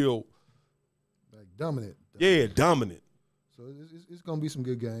real like dominant. Yeah, dominant. So it's gonna be some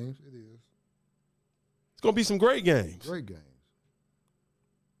good games. It is. It's gonna be some great games. Great games.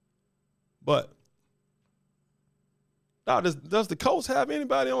 But now, does the Colts have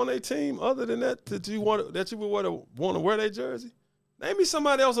anybody on their team other than that you would want to wear their jersey? Name me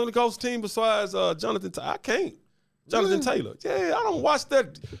somebody else on the Colts team besides Jonathan Taylor. I can't. Jonathan Taylor. Yeah, I don't watch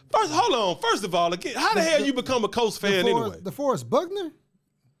that. Hold on. First of all, again, how the hell you become a Colts fan anyway? DeForest Buckner?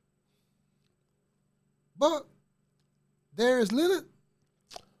 But Darius Leonard?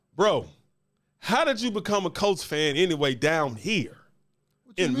 Bro, how did you become a Colts fan anyway down here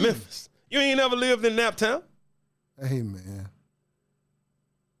in Memphis? You ain't never lived in Naptown? Hey, man.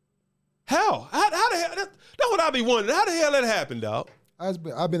 How? How the hell? That's what I be wondering. How the hell that happened, dog? I've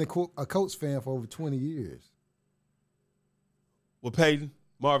been a Colts fan for over 20 years. With Peyton,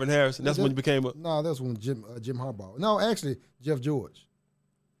 Marvin Harrison. That's when you became a... No, that's when Jim Harbaugh. No, actually, Jeff George.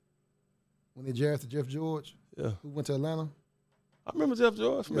 When they drafted Jeff George, who went to Atlanta. I remember Jeff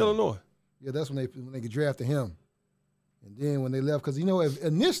George from Illinois. Yeah, that's when they drafted him. And then when they left, because,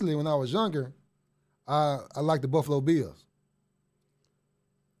 initially when I was younger, I liked the Buffalo Bills.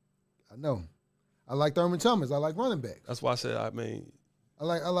 I know. I like Thurman Thomas. I like running backs. That's why I said, I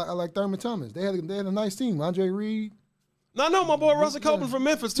like Thurman Thomas. They had a nice team. Andre Reed. No, I know my boy Russell Copeland from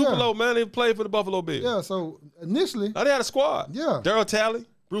Memphis, Tupelo, man. They played for the Buffalo Bills. Yeah, so initially. Now they had a squad. Yeah. Darryl Talley,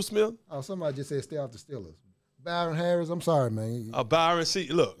 Bruce Smith. Oh, somebody just said stay off the Steelers. Byron Harris, I'm sorry, man. Byron, see,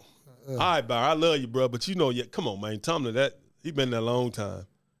 look. All right, Byron, I love you, bro, but come on, man. Tomlin, he been there a long time.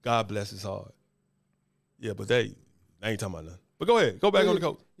 God bless his heart. Yeah, but they ain't talking about nothing. But go ahead. Go back on the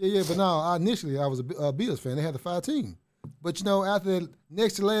coach. Yeah, but now, initially, I was a Bills fan. They had the 5 team. But, after the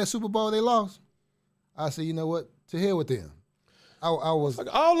next to last Super Bowl they lost, I said, you know what? To hell with them. I was.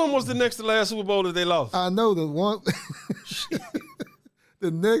 All of them was the next to last Super Bowl that they lost. I know the one.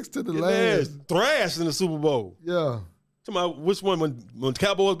 The next to the last. Thrashed in the Super Bowl. Yeah. Talking about which one, when the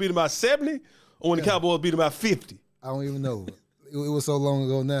Cowboys beat them by 70 or when the Cowboys beat them by 50? I don't even know. It was so long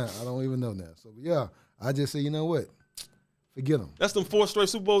ago now. I don't even know now. So, yeah, I just say, you know what? Forget them. That's them 4 straight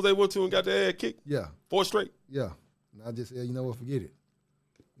Super Bowls they went to and got their ass kicked? Yeah. 4 straight? Yeah. And I just said, you know what? Forget it.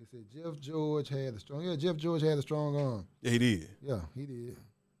 They said Jeff George had a strong arm. Yeah, he did. Yeah, he did.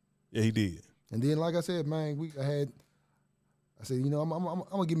 Yeah, he did. And then, like I said, man, I said, I'm going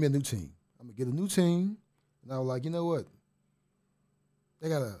to give me a new team. I'm going to get a new team. And I was like, you know what? They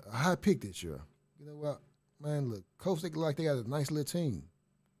got a high pick this year. You know what? Man, look, Colts, they got a nice little team.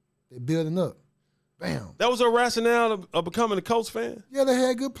 They're building up. Bam. That was a rationale of becoming a Colts fan? Yeah, they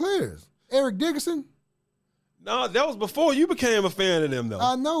had good players. Eric Dickerson. No, that was before you became a fan of them, though.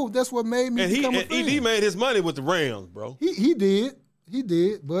 I know. That's what made me become a fan. He made his money with the Rams, bro. He did. He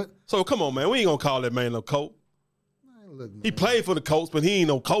did, but... So, come on, man. We ain't going to call that man no Colt. Man, look, man. He played for the Colts, but he ain't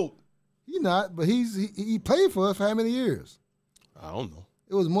no Colt. He not, but he played for us for how many years? I don't know.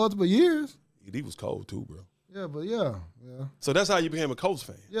 It was multiple years. He was cold, too, bro. Yeah, but yeah. So that's how you became a Colts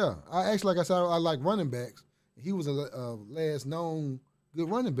fan? Yeah. Like I said, I like running backs. He was a last known good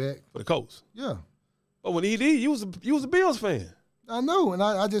running back. For the Colts? Yeah. But when he did, you was a Bills fan. I know, and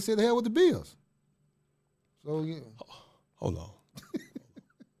I just said hell with the Bills. So, yeah. Hold on.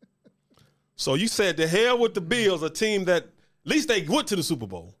 So you said the hell with the Bills, a team that at least they went to the Super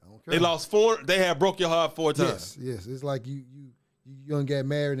Bowl. They lost 4. They had broke your heart 4 times. Yes. It's like you done got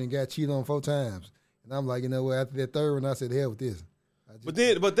married and got cheated on 4 times. And I'm like, you know what? After that third one, I said, hell with this.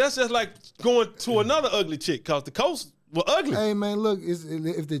 But that's just like going to another ugly chick because the Colts were ugly. Hey, man, look,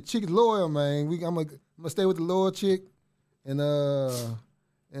 if the chick is loyal, man, I'm gonna stay with the loyal chick and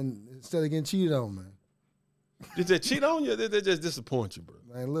instead of getting cheated on, man. Did they cheat on you? Or did they just disappoint you, bro?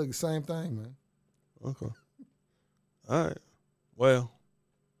 Man, look, the same thing, man. Okay. All right. Well,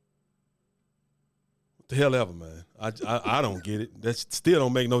 what the hell ever, man. I don't get it. That still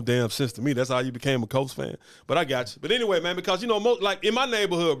don't make no damn sense to me. That's how you became a Colts fan. But I got you. But anyway, man, because, you know, like in my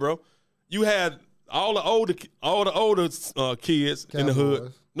neighborhood, bro, you had all the older kids in the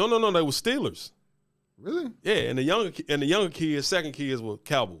hood. No, they were Steelers. Really? Yeah, and the younger kids, second kids were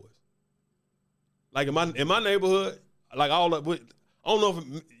Cowboys. Like in my neighborhood, like I don't know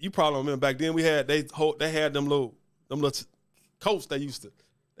if you probably don't remember back then. They had them little coats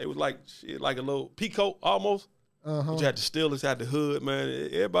they was like shit, like a little peacoat almost. But you had the Steelers, had the hood, man.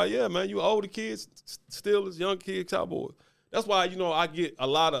 Everybody, yeah, man. You older kids, Steelers, young kids, Cowboys. That's why, you know, I get a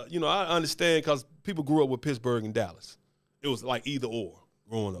lot of, you know, I understand because people grew up with Pittsburgh and Dallas. It was like either or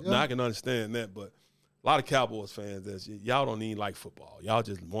growing up. Yeah. Now I can understand that, but a lot of Cowboys fans, y'all don't even like football. Y'all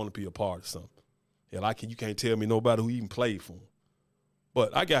just want to be a part of something. Hell, you can't tell me nobody who even played for them.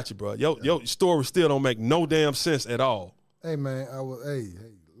 But I got you, bro. Your story still don't make no damn sense at all. Hey, man,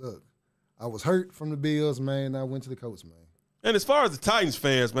 look, I was hurt from the Bills, man. I went to the Colts, man. And as far as the Titans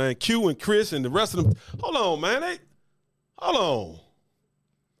fans, man, Q and Chris and the rest of them, hold on, man. Hold on.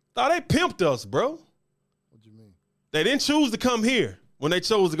 Thought they pimped us, bro. What you mean? They didn't choose to come here when they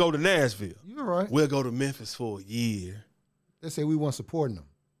chose to go to Nashville. You're right. We'll go to Memphis for a year. They say we weren't supporting them.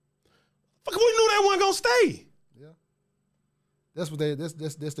 Fuck, we knew they weren't gonna stay. Yeah. That's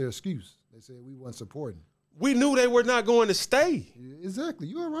their excuse. They said we weren't supporting. We knew they were not going to stay. Exactly.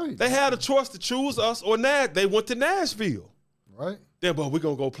 You are right. They had a choice to choose us or not. They went to Nashville. Right. Then, but we're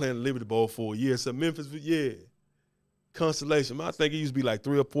going to go play in the Liberty Bowl for a year. So Memphis, yeah. Consolation. I think it used to be like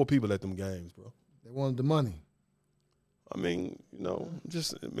 3 or 4 people at them games, bro. They wanted the money. I mean, you know,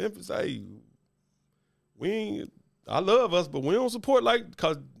 just Memphis, hey, I love us, but we don't support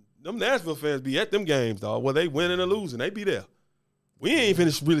because them Nashville fans be at them games, dog. Whether they winning or losing, they be there. We ain't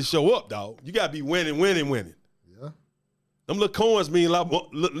finna really show up, dog. You gotta be winning. Yeah. Them little coins mean a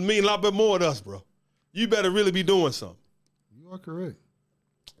lot bit more to us, bro. You better really be doing something. You are correct.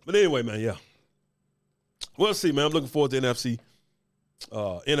 But anyway, man, yeah. We'll see, man. I'm looking forward to NFC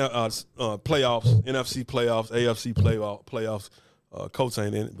playoffs, NFC playoffs, AFC playoffs. Colts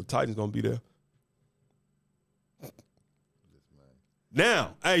ain't in it, but Titans gonna be there.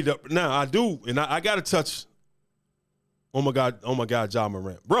 Now, I do, and I gotta touch. Oh my God, Ja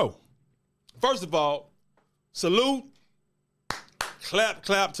Morant. Bro, first of all, salute,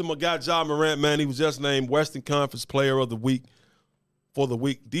 clap to my guy Ja Morant, man. He was just named Western Conference Player of the Week for the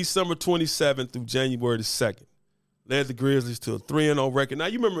week December 27th through January the 2nd. Led the Grizzlies to a 3-0 record. Now,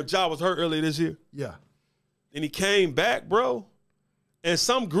 you remember Ja was hurt earlier this year? Yeah. And he came back, bro. And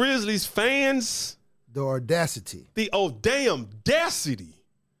some Grizzlies fans. The audacity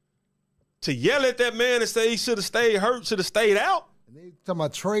to yell at that man and say he should have stayed hurt, should have stayed out. And they talking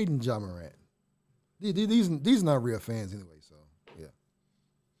about trading Ja Morant. These are not real fans anyway, so, yeah.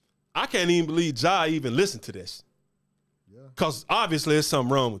 I can't even believe Ja even listened to this. Yeah. Because obviously there's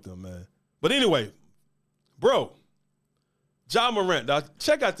something wrong with them, man. But anyway, bro, Ja Morant, now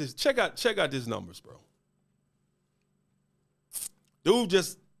check out these numbers, bro. Dude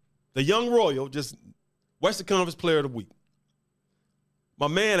the young Royal, just Western Conference Player of the Week. My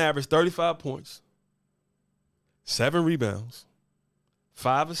man averaged 35 points, 7 rebounds,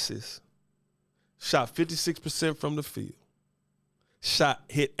 5 assists, shot 56% from the field,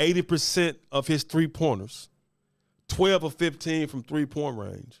 hit 80% of his three-pointers, 12 of 15 from three-point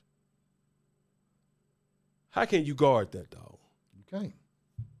range. How can you guard that, dog? You can't.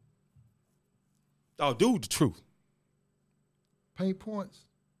 Dog, dude, the truth. Paint points.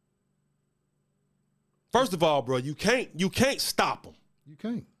 First of all, bro, you can't stop him. You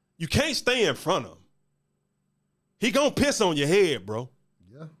can't. You can't stay in front of him. He gonna piss on your head, bro.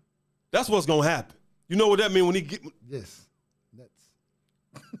 Yeah. That's what's gonna happen. You know what that mean when he get Yes. Nuts.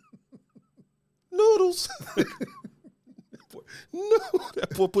 Noodles.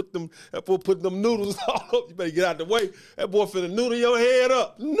 That boy put them noodles all up. You better get out the way. That boy finna noodle your head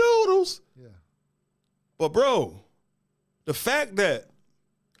up. Noodles. Yeah. But bro, the fact that,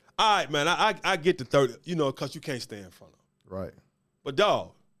 all right, man, I get the 30, you know, because you can't stay in front of him. Right. But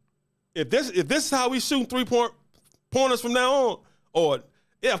dog, if this is how we shoot 3-pointers from now on, or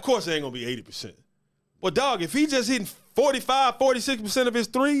yeah, of course it ain't gonna be 80%. But dog, if he just hitting 45, 46% of his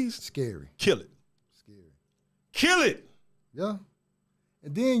threes, scary. Kill it. Scary. Kill it. Yeah.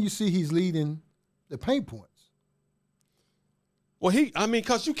 And then you see he's leading the paint points. Well,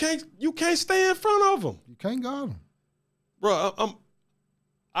 because you can't stay in front of him. You can't guard him. Bro,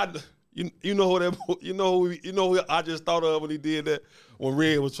 You know who I just thought of when he did that, when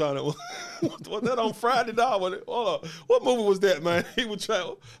Red was trying to was that on Friday dog? Hold on. What movie was that, man? He was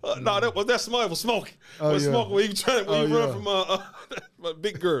trying no, that was Smokey. Smokey when he was trying when he run from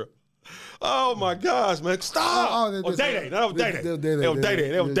Big Girl. Oh my gosh, man. Stop. Day-Day. That was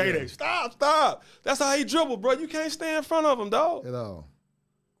Day-Day. That was Day-Day. Stop. That's how he dribbled, bro. You can't stand in front of him, dog. At all.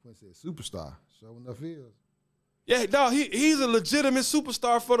 Quincy said superstar. Sure enough is. Yeah, dog, he's a legitimate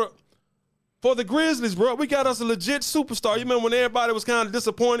superstar for the Grizzlies, bro. We got us a legit superstar. You remember when everybody was kind of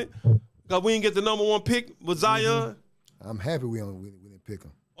disappointed because we didn't get the number 1 pick with Zion? I'm happy we didn't pick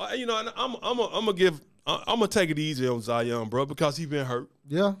him. Well, you know, and I'm gonna take it easy on Zion, bro, because he's been hurt.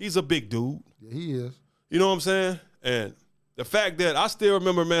 Yeah. He's a big dude. Yeah, he is. You know what I'm saying? And the fact that I still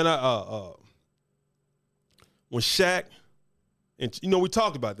remember, man, when Shaq, and you know, we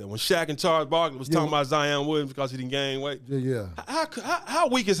talked about that when Shaq and Charles Barkley was talking about Zion Williams because he didn't gain weight. Yeah. How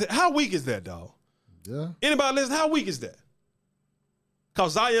weak is it? How weak is that, dog? Yeah. Anybody listen? How weak is that?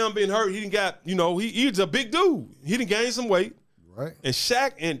 Cause Zion being hurt, he didn't got, you know, he's a big dude. He didn't gain some weight. Right. And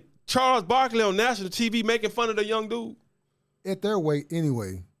Shaq and Charles Barkley on national TV making fun of the young dude. At their weight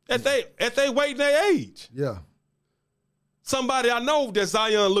anyway. At they weight and their age. Yeah. Somebody I know that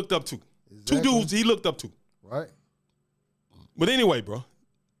Zion looked up to. Exactly. 2 dudes he looked up to. Right. But anyway, bro,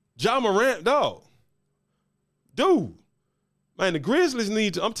 Ja Morant, dog. Dude. Man, the Grizzlies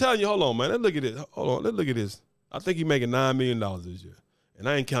need to, I'm telling you, hold on, man. Let's look at this. Hold on, let's look at this. I think he's making $9 million this year. And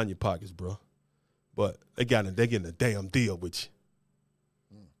I ain't counting your pockets, bro. But they getting a damn deal with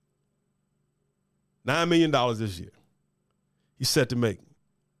you. $9 million this year. He's set to make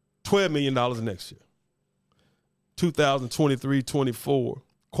 $12 million next year. 2023-24,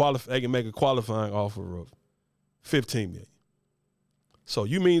 they can make a qualifying offer of $15 million. So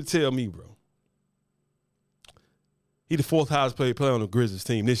you mean to tell me, bro, he the 4th highest paid player on the Grizzlies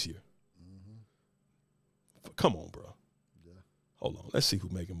team this year? Mm-hmm. Come on, bro. Yeah. Hold on. Let's see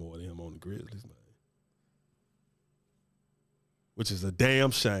who's making more than him on the Grizzlies, man. Which is a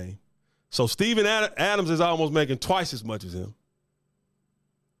damn shame. So Steven Adams is almost making twice as much as him.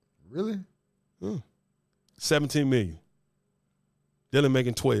 Really? 17 million. Dillon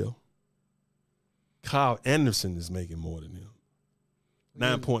making 12. Kyle Anderson is making more than him.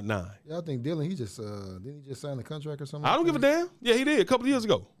 9.9. Yeah, I think Dillon, didn't he just sign a contract or something? I don't give a damn. Yeah, he did a couple of years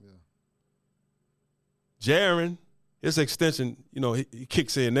ago. Yeah. Jaren, his extension, you know, he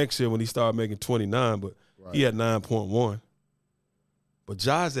kicks in next year when he started making 29, but he had 9.1. But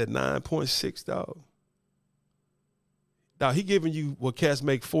Ja's at 9.6, dog. Now, he giving you what cats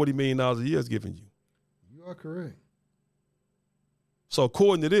make $40 million a year is giving you. You are correct. So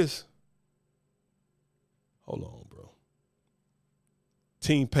according to this, hold on, bro.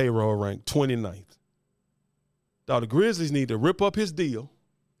 Team payroll ranked 29th. Dog, the Grizzlies need to rip up his deal.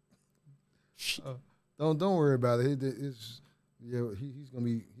 Don't worry about it. He's gonna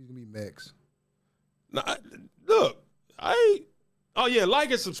be max. Now, look, oh yeah,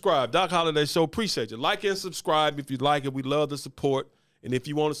 like and subscribe. Doc Holliday Show, appreciate you. Like and subscribe if you like it. We love the support. And if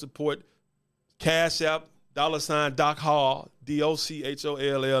you want to support, Cash App, $ Doc Hall,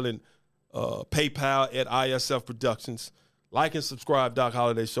 DOCHOLL, and PayPal at ISF Productions. Like and subscribe, Doc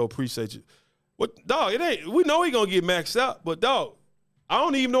Holliday Show. Appreciate you. What, dog? It ain't. We know he gonna get maxed out, but dog, I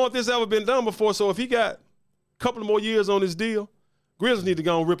don't even know if this ever been done before. So if he got a couple of more years on his deal, Grizzlies need to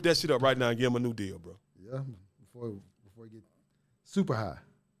go and rip that shit up right now and give him a new deal, bro. Yeah, before he get super high.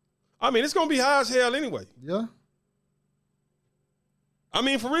 I mean, it's gonna be high as hell anyway. Yeah. I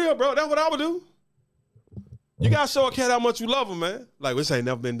mean, for real, bro. That's what I would do. You gotta show a cat how much you love him, man. Like, this ain't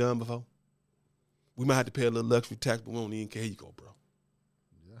never been done before. We might have to pay a little luxury tax, but we don't even care. Here you go, bro.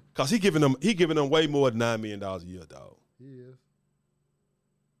 Yeah. Cause he giving them way more than $9 million a year, dog. He is.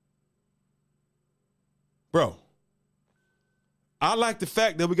 Bro, I like the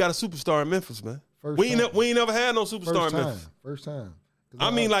fact that we got a superstar in Memphis, man. We ain't never had no superstar in Memphis. First time. I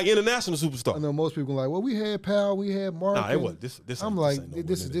mean, like international superstar. I know most people are like, well, we had Powell, we had Mark. Nah, it wasn't. This I'm like,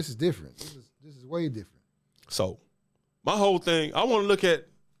 this is different. This is way different. So, my whole thing, I want to look at,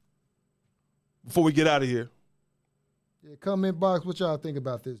 before we get out of here. Yeah, comment box, what y'all think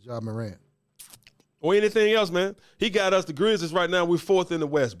about this Ja Morant? Or anything else, man. He got us, the Grizzlies right now, we're 4th in the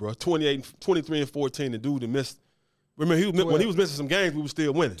West, bro. 23-14, the dude that missed. Remember, when he was missing some games, we were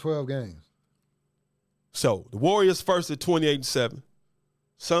still winning. 12 games. So, the Warriors first at 28-7.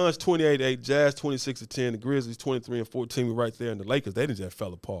 Suns 28-8, Jazz 26-10, the Grizzlies 23-14. We're right there, and the Lakers, they just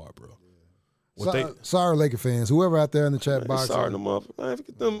fell apart, bro. Sorry, Laker fans. Whoever out there in the chat box. Sorry, them motherfuckers. Man,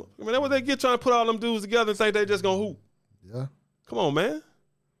 forget them. I mean, that's what they get trying to put all them dudes together and think they just gonna hoop. Yeah. Come on, man.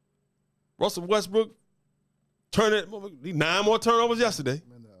 Russell Westbrook turned it. 9 more turnovers yesterday.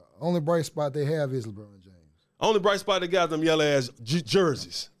 Man, Only bright spot they have is LeBron James. Only bright spot they got them yellow ass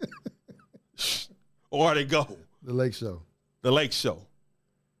jerseys. Or they go. The Lake Show. The Lake Show.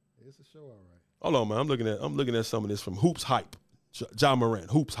 It's a show, all right. Hold on, man. I'm looking at some of this from Hoops Hype. Ja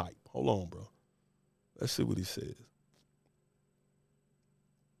Morant, Hoops Hype. Hold on, bro. Let's see what he says.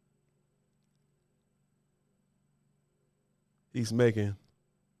 He's making.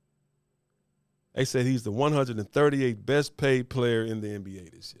 They said he's the 138th best paid player in the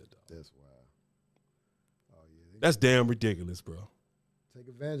NBA this year, dog. That's wild. Oh, yeah. That's damn ridiculous, bro. Take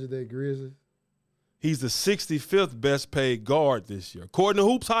advantage of that, Grizzlies. He's the 65th best paid guard this year, according to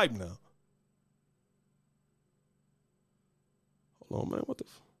Hoops Hype now. Hold on, man. What the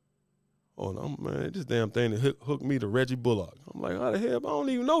Hold on, man. This damn thing that hooked me to Reggie Bullock. I'm like, how the hell? I don't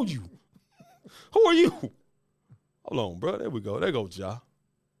even know you. Who are you? Hold on, bro. There we go. There goes Ja.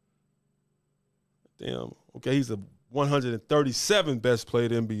 Damn. Okay, he's the 137th best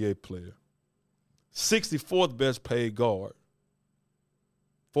paid NBA player. 64th best paid guard.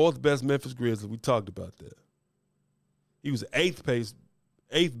 4th best Memphis Grizzly. We talked about that. He was 8th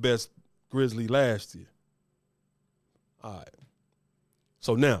best Grizzly last year. All right.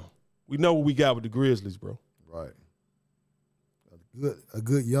 So now, we know what we got with the Grizzlies, bro. Right. A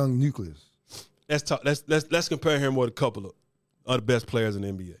good young nucleus. Let's compare him with a couple of other best players in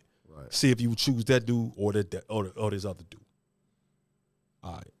the NBA. Right. See if you would choose that dude or this other dude.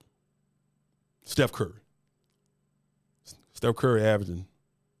 All right. Steph Curry. Steph Curry averaging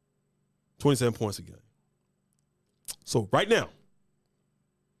 27 points a game. So right now,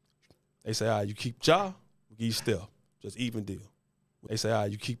 they say, all right, you keep Ja, we give you Steph. Just even deal. They say, all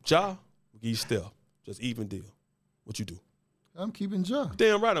right, you keep Ja, we give you Steph. Just even deal. What you do? I'm keeping Ja.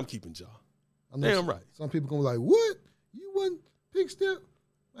 Damn right I'm keeping Ja. Damn right. Some people gonna be like, what? You wouldn't pick Steph?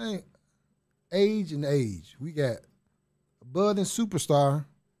 Man, age and age. We got a budding superstar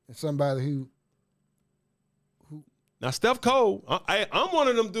and somebody who Now, Steph Cole, I'm one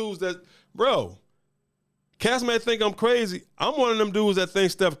of them dudes that, bro, Cass may think I'm crazy. I'm one of them dudes that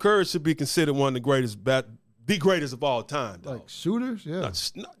think Steph Curry should be considered one of the greatest of all time, dog. like shooters, yeah.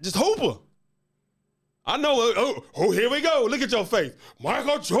 Just Hooper. I know, here we go. Look at your face.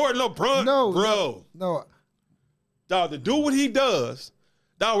 Michael Jordan, LeBron. No, bro. No. Dog, to do what he does,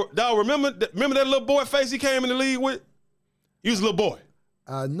 dog, remember that little boy face he came in the league with? He was a little boy.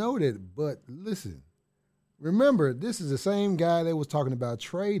 I know that, but listen. Remember, this is the same guy that was talking about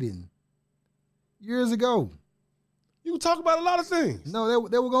trading years ago. You can talk about a lot of things. No,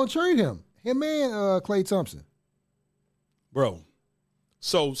 they were going to trade him. Him and Klay Thompson. Bro,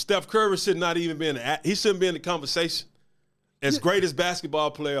 so Steph Curry should not even be he shouldn't be in the conversation as greatest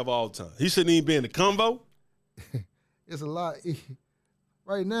basketball player of all time. He shouldn't even be in the convo. It's a lot.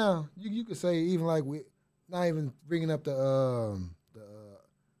 Right now, you could say even like not even bringing up the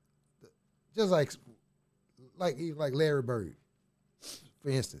just like Larry Bird, for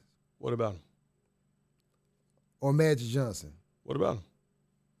instance. What about him? Or Magic Johnson. What about him?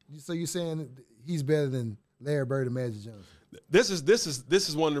 So you're saying he's better than Larry Bird and Magic Johnson? This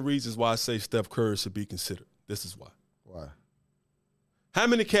is one of the reasons why I say Steph Curry should be considered. This is why. Why? How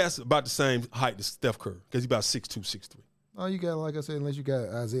many cats about the same height as Steph Curry? Because he's about 6'2", 6'3". Oh, you got, like I said, unless you got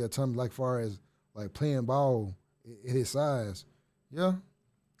Isaiah Thomas, like far as like playing ball at his size. Yeah.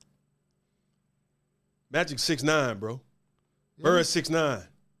 Magic 6'9", bro. Yeah. Bird 6'9".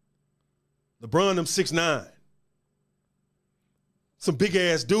 LeBron them 6'9". Some big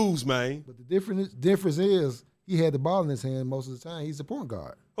ass dudes, man. But the difference is he had the ball in his hand most of the time. He's the point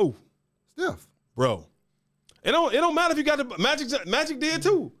guard. Oh, Steph. bro. It don't matter if you got the Magic did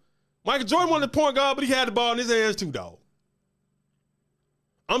too. Michael Jordan wasn't the point guard, but he had the ball in his hands too, dog.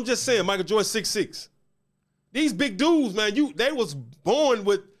 I'm just saying, Michael Jordan 6'6". These big dudes, man, they was born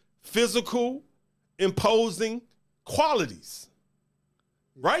with physical, imposing qualities.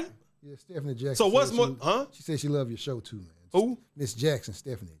 Right? Yeah, Stephanie Jackson. So what's more, huh? She said she loved your show too, man. Who? Miss Jackson,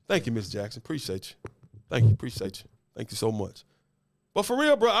 Stephanie. Thank you, Miss Jackson. Appreciate you. Thank you. Appreciate you. Thank you so much. But for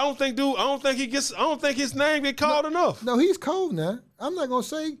real, bro, I don't think his name get called enough. No, he's cold now. I'm not gonna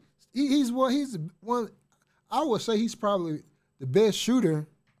say he's one. I would say he's probably the best shooter.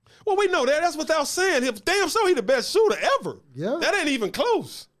 Well, we know that. That's without saying. Damn sure he the best shooter ever. Yeah. That ain't even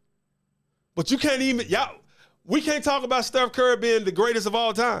close. But you can't even, we can't talk about Steph Curry being the greatest of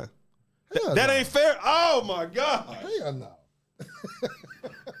all time. That ain't fair. Oh, my God. Hell no.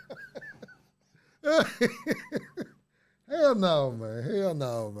 Hell no, man. Hell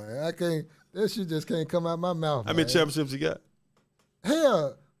no, man. I can't. That shit just can't come out my mouth. How many championships you got?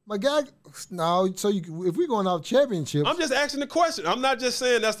 Hell, My guy, no. So if we're going off championships, I'm just asking the question. I'm not just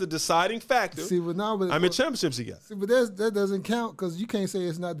saying that's the deciding factor. see, but now, How many championships he got? See, but that doesn't count because you can't say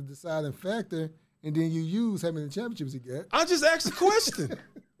it's not the deciding factor, and then you use how many championships he got. I just asked the question.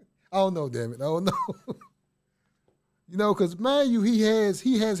 I don't know, damn it. I don't know. You know, because man, he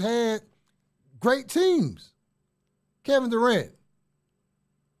has had great teams. Kevin Durant,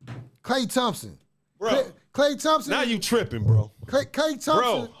 Klay Thompson, Bro. Klay Thompson. Now you tripping, bro. Klay Thompson.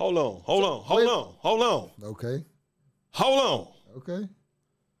 Bro, hold on. Okay. Hold on. Okay.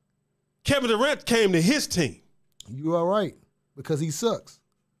 Kevin Durant came to his team. You are right because he sucks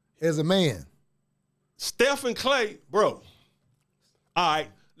as a man. Steph and Klay, bro. All right,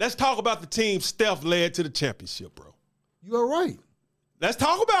 let's talk about the team Steph led to the championship, bro. You are right. Let's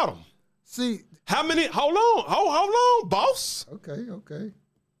talk about them. See. How many? Hold on, boss. Okay.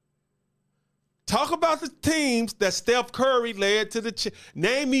 Talk about the teams that Steph Curry led to the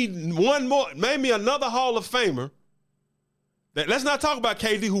name me one more, name me another Hall of Famer. Let's not talk about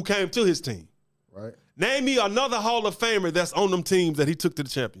KD who came to his team. Right. Name me another Hall of Famer that's on them teams that he took to the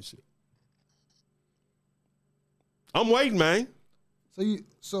championship. I'm waiting, man.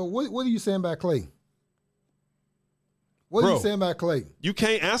 So what are you saying about Klay? What are you saying about Klay? You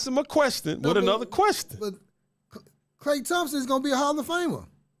can't answer my question with another question. But Klay Thompson is going to be a Hall of Famer.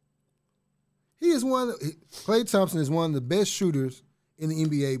 Klay Thompson is one of the best shooters in the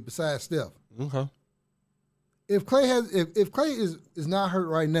NBA besides Steph. Okay. If Klay is not hurt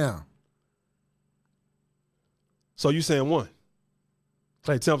right now. So you saying one?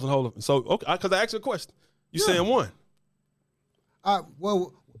 Klay Thompson Hall of So okay, because I asked you a question. You saying one?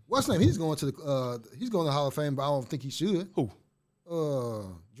 Well, what's his name? He's going to the Hall of Fame, but I don't think he should. Who?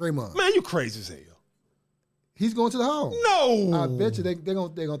 Draymond. Man, you crazy as hell. He's going to the Hall. No. I bet you they're gonna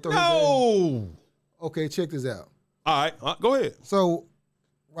throw his No. Okay, check this out. All right, go ahead. So,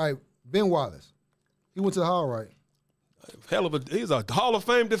 right, Ben Wallace. He went to the Hall, right? He's a Hall of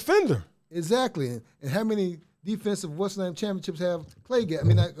Fame defender. Exactly. And how many defensive championships have Klay got? I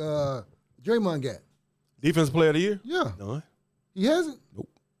mean, Draymond got. Defensive Player of the Year? Yeah. None. He hasn't? Nope.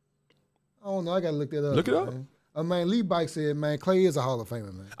 I don't know. I got to look that up. Look it up. Man, Lee Bike said, man, Klay is a Hall of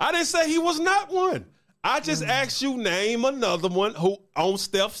Famer, man. I didn't say he was not one. I just asked you name another one who on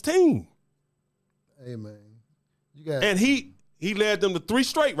Steph's team. Hey, man. You got. And he led them to 3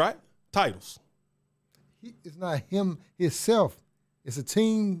 straight, right? Titles. It's not him himself. It's a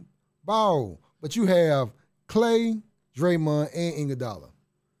team ball. But you have Klay, Draymond, and Iguodala.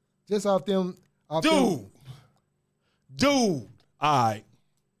 Just off them. Dude. All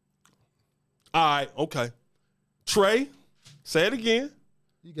right. Okay. Trey, say it again.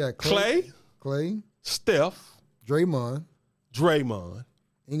 You got Klay, Steph, Draymond,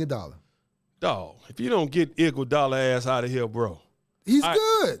 Iguodala. Dog, if you don't get Iguodala ass out of here, bro. He's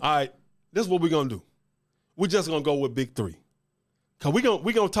good. All right. This is what we're gonna do. We're just gonna go with big 3. Cause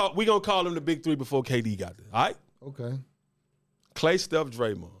we're gonna call them the big 3 before KD got there. All right? Okay. Klay, Steph,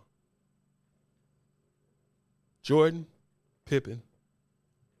 Draymond. Jordan, Pippen,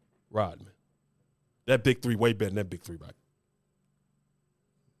 Rodman. That big 3 way better than that big 3, right?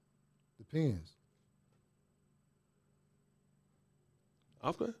 Depends.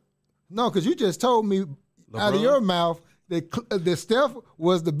 Okay. No, because you just told me out of your mouth that Steph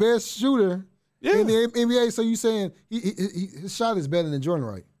was the best shooter in the NBA. So you saying his shot is better than Jordan,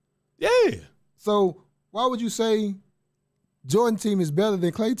 right? Yeah. So why would you say Jordan team is better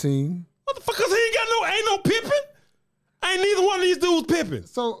than Klay team? Motherfuckers, ain't no Pippen. Ain't neither one of these dudes Pippen.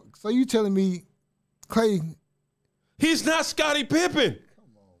 So you telling me Klay? He's not Scottie Pippen. Come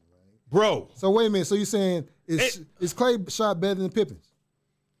on, man. Bro. So wait a minute. So you saying is Klay shot better than Pippen's?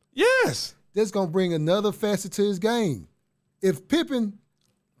 Yes. That's gonna bring another facet to his game. If Pippen,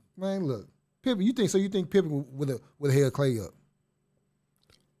 man, look, Pippen, you think Pippen would have held Klay up?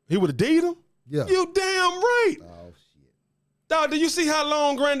 He would have D'd him? Yeah. You damn right. Oh shit. Dog, do you see how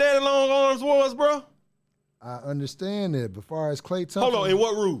long Granddaddy Long Arms was, bro? I understand that, but as far as Klay Thompson, Hold on, in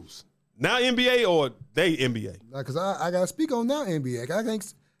what rules? Now NBA or they NBA? Because I gotta speak on now NBA. I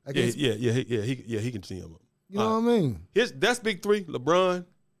can't. He can see him up. You know what I mean? That's big 3: LeBron,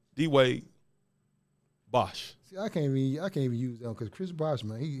 D Wade, Bosh. See, I can't even use them because Chris Bosh,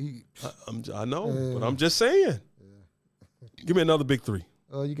 man, I know, but I'm just saying. Yeah. Give me another big 3.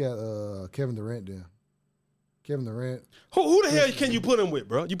 You got Kevin Durant there. Kevin Durant. Who the hell can you put him with,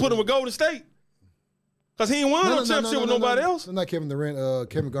 bro? You put him with Golden State? Because he ain't won no championship with nobody else. Not Kevin Durant.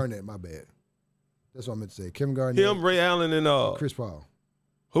 Kevin Garnett. My bad. That's what I meant to say. Kevin Garnett. Him, Ray Allen, and Chris Paul.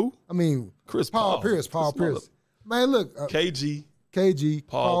 Who? I mean, Paul Pierce. Paul Pierce. Man, look. KG, KG,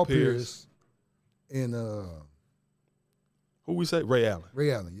 Paul Pierce, and who Who we say? Ray Allen.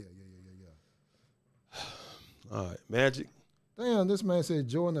 Ray Allen, yeah. All right, Magic. Damn, this man said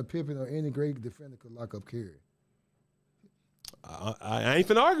Jordan or Pippen or any great defender could lock up Curry. I ain't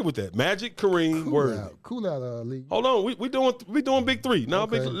finna argue with that. Magic, Kareem, Worthy. Cool out, Lee. Hold on, we doing big three. No,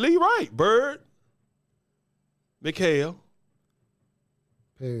 Okay. Lee right. Bird, McHale,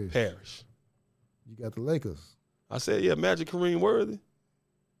 Parrish. You got the Lakers. I said, yeah, Magic, Kareem, Worthy.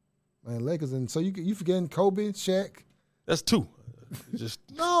 Man, Lakers, and so you forgetting Kobe, Shaq? That's two. Just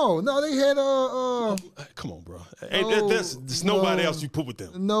No, they had come on, bro. There's nobody else you put with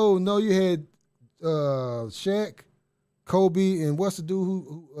them. No, you had Shaq, Kobe, and what's the dude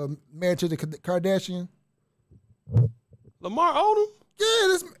who married to the Kardashian? Lamar Odom? Yeah,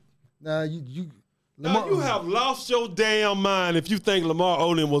 this. Nah, you. Now, you have lost your damn mind if you think Lamar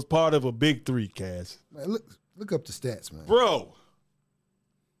Odom was part of a big three, Cass. Man, look up the stats, man. Bro,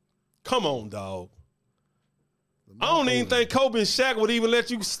 come on, dog. I don't even think Kobe and Shaq would even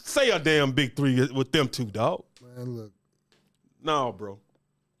let you say a damn big three with them two, dog. Man, look. No, bro.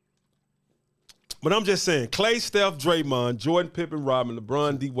 But I'm just saying, Clay, Steph, Draymond, Jordan, Pippen, Robin,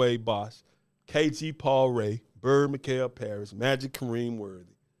 LeBron, D. Wade, Bosh, KG, Paul, Ray, Bird, McHale, Parrish, Magic, Kareem, Worthy.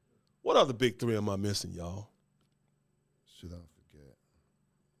 What other big three am I missing, y'all? Should I forget?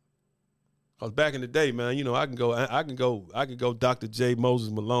 Cause back in the day, man, you know, I can go Dr. J,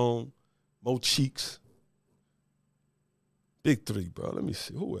 Moses Malone, Mo Cheeks. Big three, bro. Let me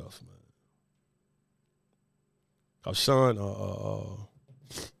see. Who else, man? Cause Sean,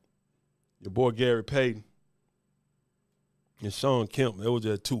 your boy Gary Payton and Sean Kemp, there was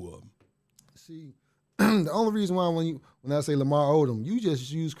just two of them. See, the only reason why when I say Lamar Odom, you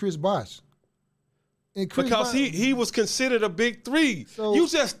just use Chris Bosh. And Chris Because Bosh, he was considered a big three. So- You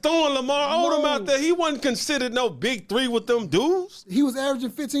just throwing Lamar Odom out there. He wasn't considered no big three with them dudes. he was averaging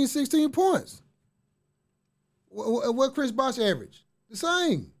 15, 16 points. What Chris Bosh averaged? The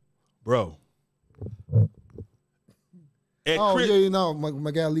same. Bro.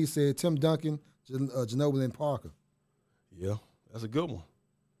 My guy Lee said Tim Duncan, Ginobili, and Parker. Yeah, that's a good one.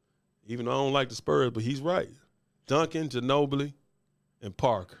 Even though I don't like the Spurs, but he's right. Duncan, Ginobili, and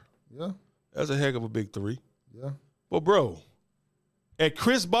Parker. Yeah, That's a heck of a big three. yeah. But, bro, at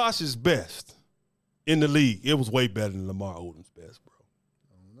Chris Bosh's best in the league, it was way better than Lamar Odom's best, bro.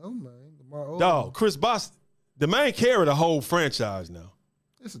 I don't know, man. Lamar Odom. Dog, Chris Bosh, the man carried the whole franchise now.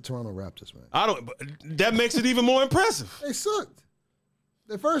 It's the Toronto Raptors, man. But that makes it even more impressive. They sucked.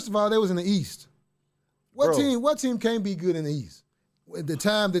 First of all, they was in the East. What team can't be good in the East? The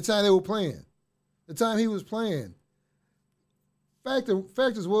time they were playing. The time he was playing.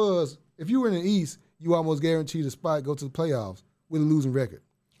 Factors was, if you were in the East, you almost guaranteed a spot, go to the playoffs with a losing record.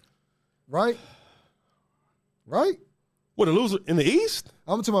 Right? Right? What, a loser in the East?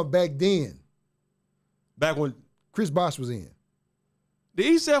 I'm talking about back then. Back when Chris Bosh was in. the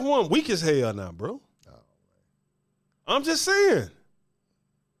East have won weak as hell now, bro. I'm just saying.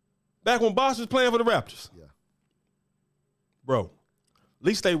 Back when Bosh was playing for the Raptors. Yeah. Bro, at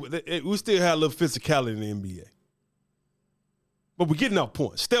least we still had a little physicality in the NBA. But we're getting off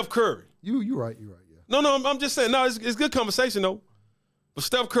point. Steph Curry. You're right, yeah. No, I'm just saying. No, it's good conversation, though. But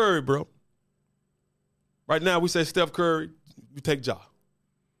Steph Curry, bro. Right now, we say Steph Curry, we take Ja.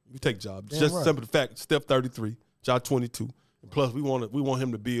 We take Ja. Damn Just right. simple the fact, Steph 33, Ja 22. And plus, we want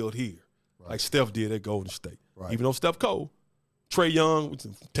him to build here. Like Steph did at Golden State. Right. Even though Steph cold, Trae Young,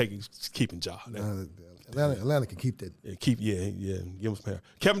 keeping Ja. Atlanta can keep that. Yeah, give him some hair.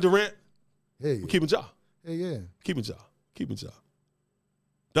 Kevin Durant, Hey, we keeping Ja. yeah. Keeping Ja.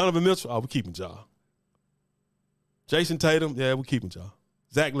 Donovan Mitchell, we're keeping Ja. Jason Tatum, yeah, we're keeping Ja.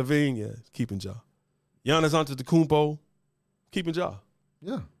 Zach LaVine, yeah, keeping Ja. Giannis Antetokounmpo, keeping Ja.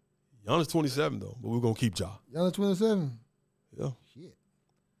 Yeah. Giannis 27 though, but we're gonna keep Ja. Y'all 27. Yeah, Shit.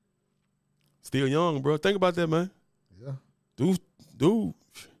 still young, bro. Think about that, man. Yeah. Dude.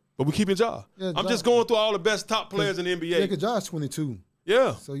 But we keeping Ja. Yeah, I'm Ja. just going through all the best top players in the Yeah, NBA. because Josh 22.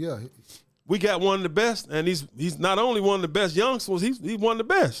 Yeah, So, yeah. we got one of the best, and he's not only one of the best youngsters, he's one of the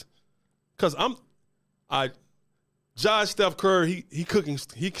best. Cause Josh Steph Curry, he's cooking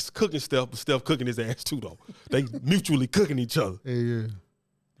Steph, but Steph cooking his ass too though. They mutually cooking each other. Yeah.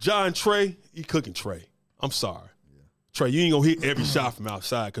 Ja and Trey, he cooking Trey. I'm sorry, Trey, you ain't gonna hit every shot from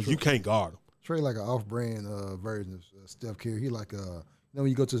outside because you can't guard him. Trey like an off-brand version of Steph Curry. He like when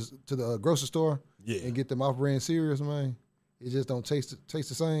you go to the grocery store and get them off-brand cereals, man, it just don't taste the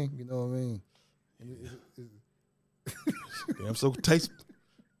same. You know what I mean? Damn, so taste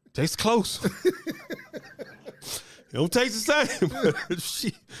close. It don't taste the same.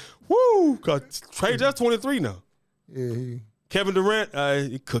 Shit. Woo! Cause Trey just 23 now. Yeah. Kevin Durant,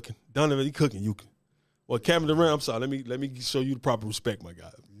 he cooking. Donovan, he cooking. Well, Kevin Durant, I'm sorry. Let me show you the proper respect, my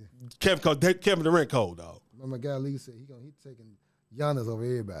guy. Kevin Durant cold, dog. My guy Lee said he taking Giannis over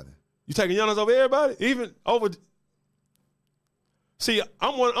everybody. You taking Giannis over everybody? Even over. See,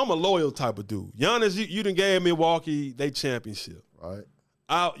 I'm a loyal type of dude. Giannis, you done gave Milwaukee they championship. Right.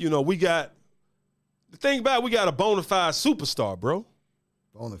 We got the thing about it, we got a bona fide superstar, bro.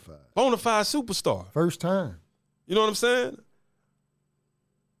 Bona fide. Bona fide superstar. First time. You know what I'm saying?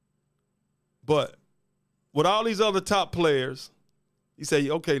 But with all these other top players, you say,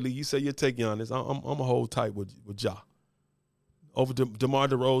 okay, Lee, you say you take Giannis. I'm a hold tight with Ja. Over DeMar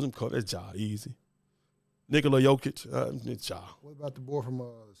DeRozan, that's Ja, easy. Nikola Jokic, it's Ja. What about the boy from the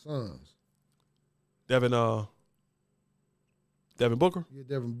Suns? Devin Booker? Yeah,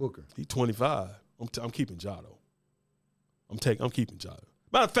 Devin Booker. He's 25. I'm keeping Ja, though. I'm keeping Ja.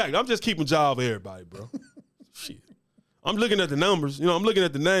 Matter of fact, I'm just keeping Ja over everybody, bro. Shit. I'm looking at the numbers. I'm looking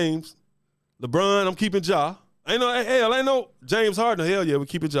at the names. LeBron, I'm keeping Ja. Ain't no James Harden. Hell yeah, we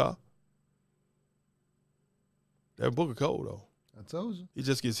keeping Ja. Devin Booker cold, though. I told you. He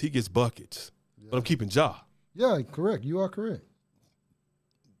gets buckets. Yeah. But I'm keeping Ja. Yeah, correct. You are correct.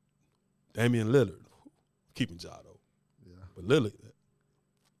 Damian Lillard. Keeping Ja, though. Yeah. But Lillard.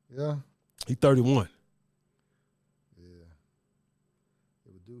 Yeah. He's 31. Yeah.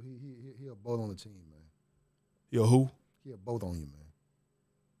 But dude, he'll boat on the team, man. Yo, who? He'll boat on you, man.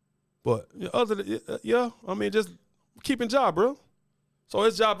 But other than, just keeping Ja, bro. So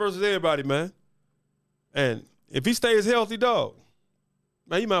it's Ja versus everybody, man. And if he stays healthy, dog,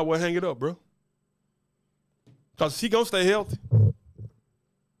 man, you might well hang it up, bro. Because he going to stay healthy.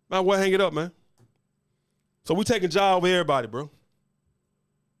 Might well hang it up, man. So we taking Ja over everybody, bro.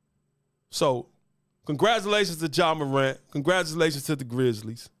 So congratulations to Ja Morant. Congratulations to the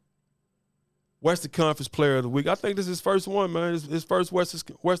Grizzlies. Western Conference Player of the Week. I think this is his first one, man. His first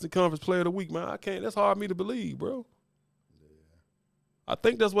Western Conference Player of the Week, man. That's hard for me to believe, bro. Yeah. I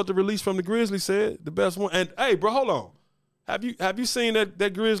think that's what the release from the Grizzlies said, the best one. And, hey, bro, hold on. Have you seen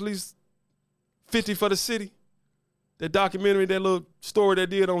that Grizzlies 50 for the City? That documentary, that little story they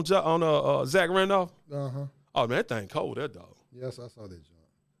did on Zach Randolph? Uh-huh. Oh, man, that thing cold, that dog. Yes, I saw that joint.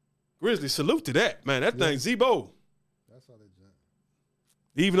 Grizzlies, salute to that, man. That thing, Zebo. I saw that joint.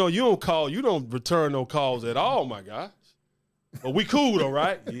 Even though you don't return no calls at all, my gosh. But we cool though,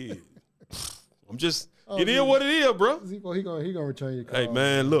 right? Yeah. I'm just, it is what it is, bro. Zebo, he gonna return your call. Hey,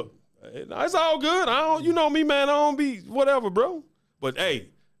 man, look. It's all good. You know me, man. I don't be whatever, bro. But,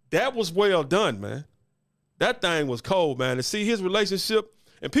 hey, that was well done, man. That thing was cold, man. To see his relationship,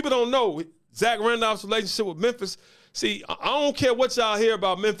 and people don't know Zach Randolph's relationship with Memphis. See, I don't care what y'all hear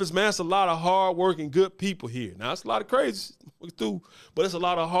about Memphis, man. It's a lot of hard-working, good people here. Now, it's a lot of crazy through, but it's a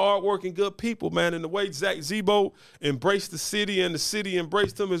lot of hard-working, good people, man. And the way Zebo embraced the city and the city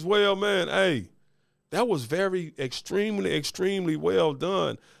embraced him as well, man, hey, that was very extremely, extremely well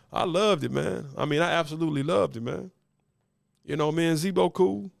done. I loved it, man. I absolutely loved it, man. Me and Zebo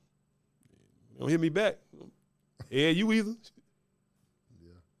cool. Don't hit me back. Yeah, you either.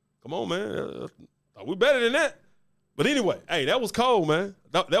 Yeah. Come on, man. We better than that. But anyway, hey, that was cold, man.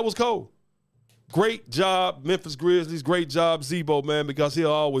 That was cold. Great job, Memphis Grizzlies. Great job, Zebo, man, because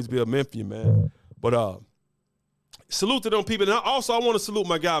he'll always be a Memphian, man. But salute to them people. And I want to salute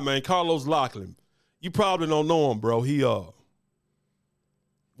my guy, man, Carlos Locklin. You probably don't know him, bro. He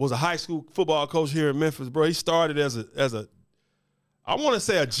was a high school football coach here in Memphis, bro. He started as a I want to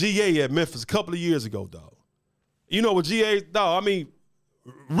say a GA at Memphis a couple of years ago, dog. You know what GA, dog,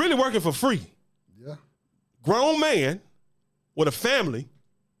 really working for free. Yeah. Grown man with a family.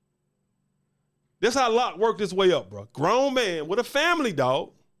 That's how Locke worked his way up, bro. Grown man with a family,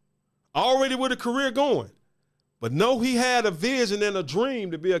 dog. Already with a career going. But no, he had a vision and a dream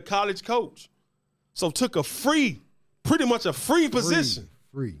to be a college coach. So took pretty much a free position.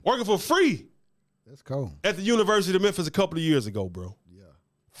 Free. Working for free. That's cool. At the University of Memphis a couple of years ago, bro. Yeah.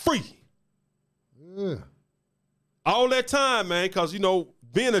 Free. Yeah. All that time, man, because,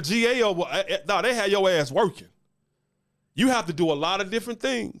 being a GA, they had your ass working. You have to do a lot of different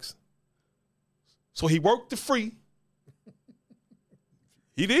things. So he worked the free.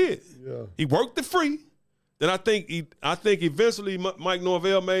 He did. Yeah. He worked the free. Then I think eventually Mike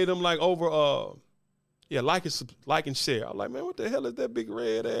Norvell made him like over, like and share. I'm like, man, what the hell is that big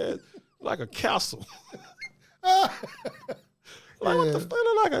red ass? Like a castle. What the fuck,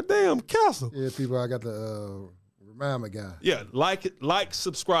 like a damn castle. Yeah, people, I got the remind my guy. Yeah, like,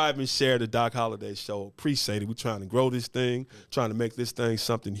 subscribe, and share the Doc Holliday Show. Appreciate it. We're trying to grow this thing, trying to make this thing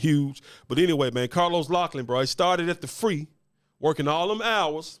something huge. But anyway, man, Carlos Locklin, bro, he started at the free, working all them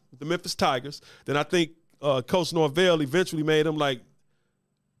hours with the Memphis Tigers. Then I think Coach Norvell eventually made him like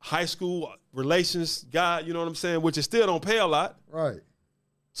high school relations guy, you know what I'm saying, which is still don't pay a lot. Right.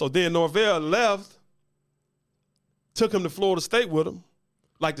 So then Norvell left, took him to Florida State with him,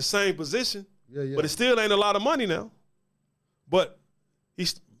 like the same position, but it still ain't a lot of money now. But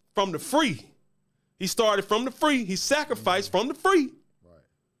he's from the free. He started from the free. He sacrificed from the free. Right.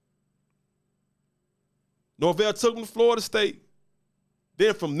 Norvell took him to Florida State.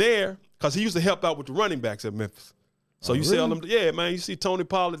 Then from there, because he used to help out with the running backs at Memphis. So you see all them, yeah, man, you see Tony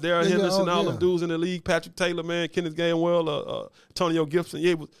Pollard, Darrell Henderson, all them dudes in the league, Patrick Taylor, man, Kenneth Gainwell, Antonio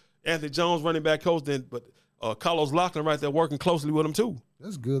Gibson, Anthony Jones, running back coach, but Carlos Loughlin right there working closely with him too.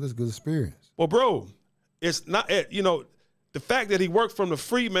 That's good. That's good experience. Well, bro, it's not, the fact that he worked from the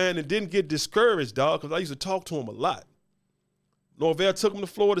free, man, and didn't get discouraged, dog, because I used to talk to him a lot. Norvell took him to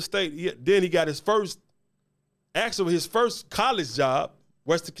Florida State. Then he got his first college job,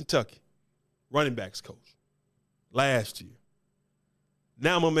 Western Kentucky, running backs coach, last year.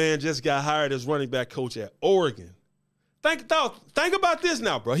 Now my man just got hired as running back coach at Oregon. Think about this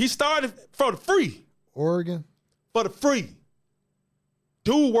now, bro. He started for the free. Oregon? For the free.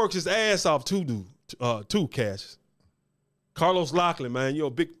 Dude works his ass off too, Cassius. Carlos Loughlin, man, you're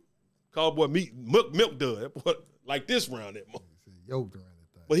a big cowboy milk dud. Like this round that month. Yoked around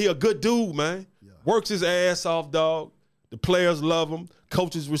that thing. But he a good dude, man. Yeah. Works his ass off, dog. The players love him.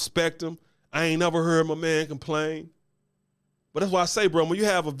 Coaches respect him. I ain't never heard my man complain. But that's why I say, bro, when you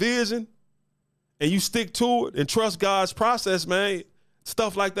have a vision and you stick to it and trust God's process, man,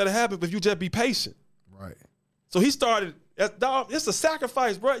 stuff like that happen if you just be patient. Right. So he started, dog, it's a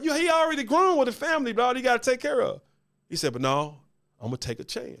sacrifice, bro. He already grown with a family, dog. He got to take care of. He said, but no, I'm going to take a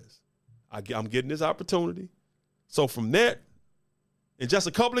chance. I'm getting this opportunity. So from that, in just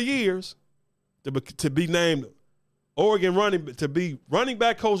a couple of years, to be named to be running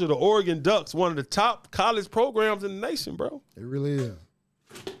back coach of the Oregon Ducks, one of the top college programs in the nation, bro. It really is.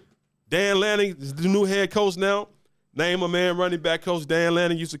 Dan Lanning is the new head coach now. Name a man running back coach. Dan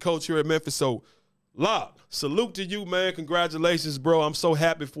Lanning used to coach here at Memphis. So, Lock, salute to you, man. Congratulations, bro. I'm so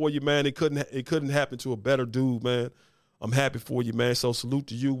happy for you, man. It couldn't happen to a better dude, man. I'm happy for you, man. So salute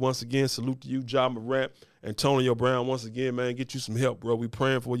to you once again. Salute to you, John Morant, Antonio Brown once again, man. Get you some help, bro. We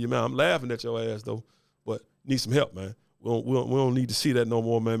praying for you, man. I'm laughing at your ass, though, but need some help, man. We don't need to see that no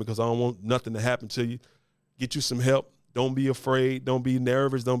more, man, because I don't want nothing to happen to you. Get you some help. Don't be afraid. Don't be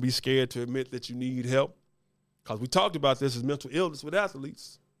nervous. Don't be scared to admit that you need help, because we talked about this as mental illness with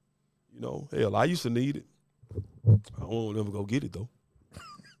athletes. Hell, I used to need it. I won't never go get it, though.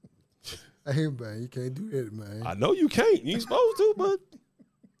 Hey, man, you can't do that, man. I know you can't. You ain't supposed to, but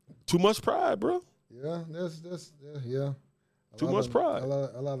too much pride, bro. Yeah, that's yeah. Too much pride. A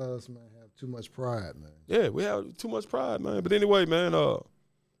lot of us, man, have too much pride, man. Yeah, we have too much pride, man. But anyway, man,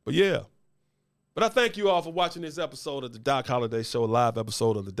 but yeah. But I thank you all for watching this episode of the Doc Holliday Show, a live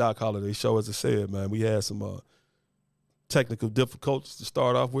episode of the Doc Holliday Show. As I said, man, we had some technical difficulties to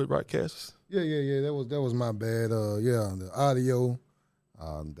start off with, right, Cassius? Yeah. That was my bad. The audio.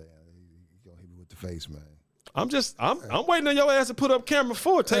 Damn, you gonna hit me with the face, man. I'm waiting on your ass to put up camera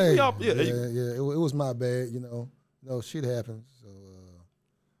 4. Take me off. Yeah. It was my bad. Shit happens. So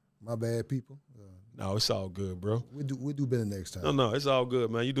my bad, people. No, it's all good, bro. We'll do better next time. No, it's all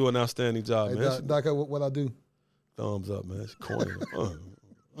good, man. You do an outstanding job, man. Doc, what I do? Thumbs up, man. It's corny.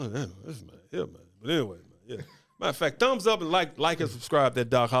 This man, yeah, man. But anyway, man, yeah. Matter of fact, thumbs up and like and subscribe to that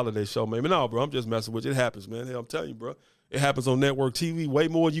Doc Holliday Show, man. But no, bro, I'm just messing with you. It happens, man. Hell, I'm telling you, bro. It happens on network TV way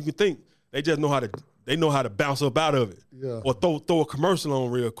more than you can think. They just know how to bounce up out of it. Yeah. Or throw a commercial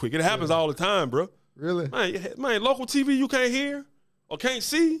on real quick. It happens all the time, bro. Really? Man, local TV you can't hear or can't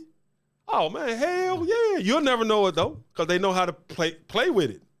see. Oh man, hell yeah. You'll never know it though, because they know how to play with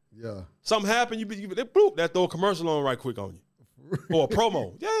it. Yeah. Something happen, they throw a commercial on right quick on you. Or a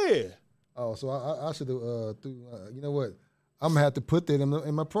promo. Yeah. Oh, so I should have you know what? I'm gonna have to put that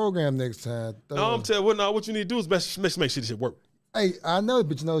in my program next time. No, I'm telling you, what you need to do is make sure this shit work. Hey, I know,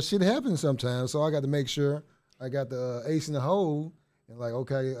 but shit happens sometimes, so I got to make sure I got the ace in the hole, and like,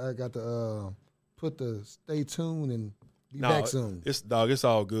 okay, I got to put the stay tuned and be back soon. It's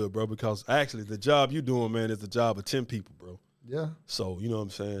all good, bro, because actually the job you doing, man, is the job of 10 people, bro. Yeah. So, you know what I'm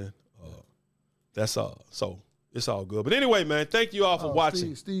saying? That's all. So, it's all good. But anyway, man, thank you all for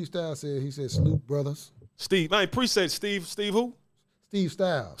watching. Steve Styles said, salute, brothers. Steve, I appreciate it. Steve who? Steve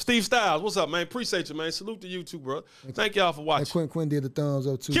Styles. Steve Styles, what's up, man? Appreciate you, man. Salute to you too, bro. Thank y'all for watching. And Quinn did the thumbs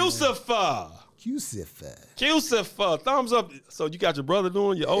up too. Cusifer. Thumbs up. So you got your brother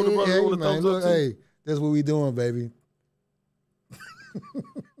doing, your older brother doing the thumbs up too? Hey, that's what we doing, baby.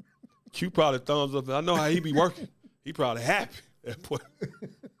 Q probably thumbs up. I know how he be working. He probably happy. That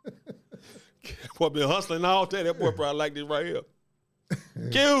boy been hustling all day. That boy probably like this right here.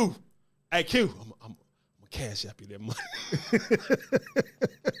 Q. Hey, Q. I'm gonna cash up you that money.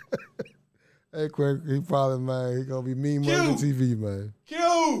 Hey, Quick, he probably, man, he gonna be mean money on TV, man.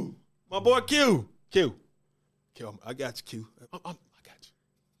 Q. My boy Q. Q, I got you, Q. I got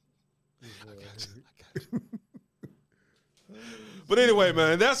you. I got you. But anyway,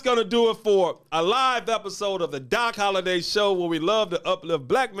 man, that's going to do it for a live episode of the Doc Holliday Show, where we love to uplift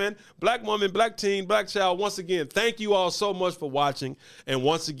black men, black women, black teen, black child. Once again, thank you all so much for watching. And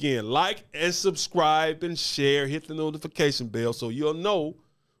once again, like and subscribe and share. Hit the notification bell so you'll know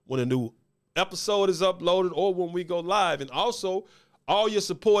when a new episode is uploaded or when we go live. And also, all your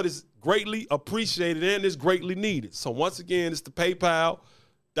support is greatly appreciated and is greatly needed. So once again, it's the PayPal,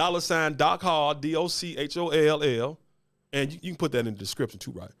 $ Doc Hall, DOCHOLL. And you can put that in the description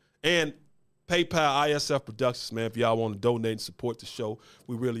too, right? And PayPal, ISF Productions, man, if y'all want to donate and support the show,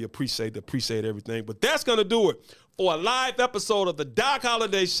 we really appreciate everything. But that's going to do it for a live episode of the Doc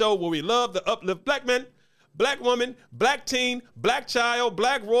Holliday Show, where we love to uplift black men, black woman, black teen, black child,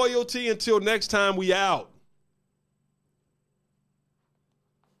 black royalty. Until next time, we out.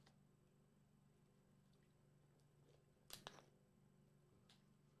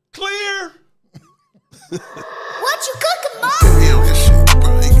 Clear.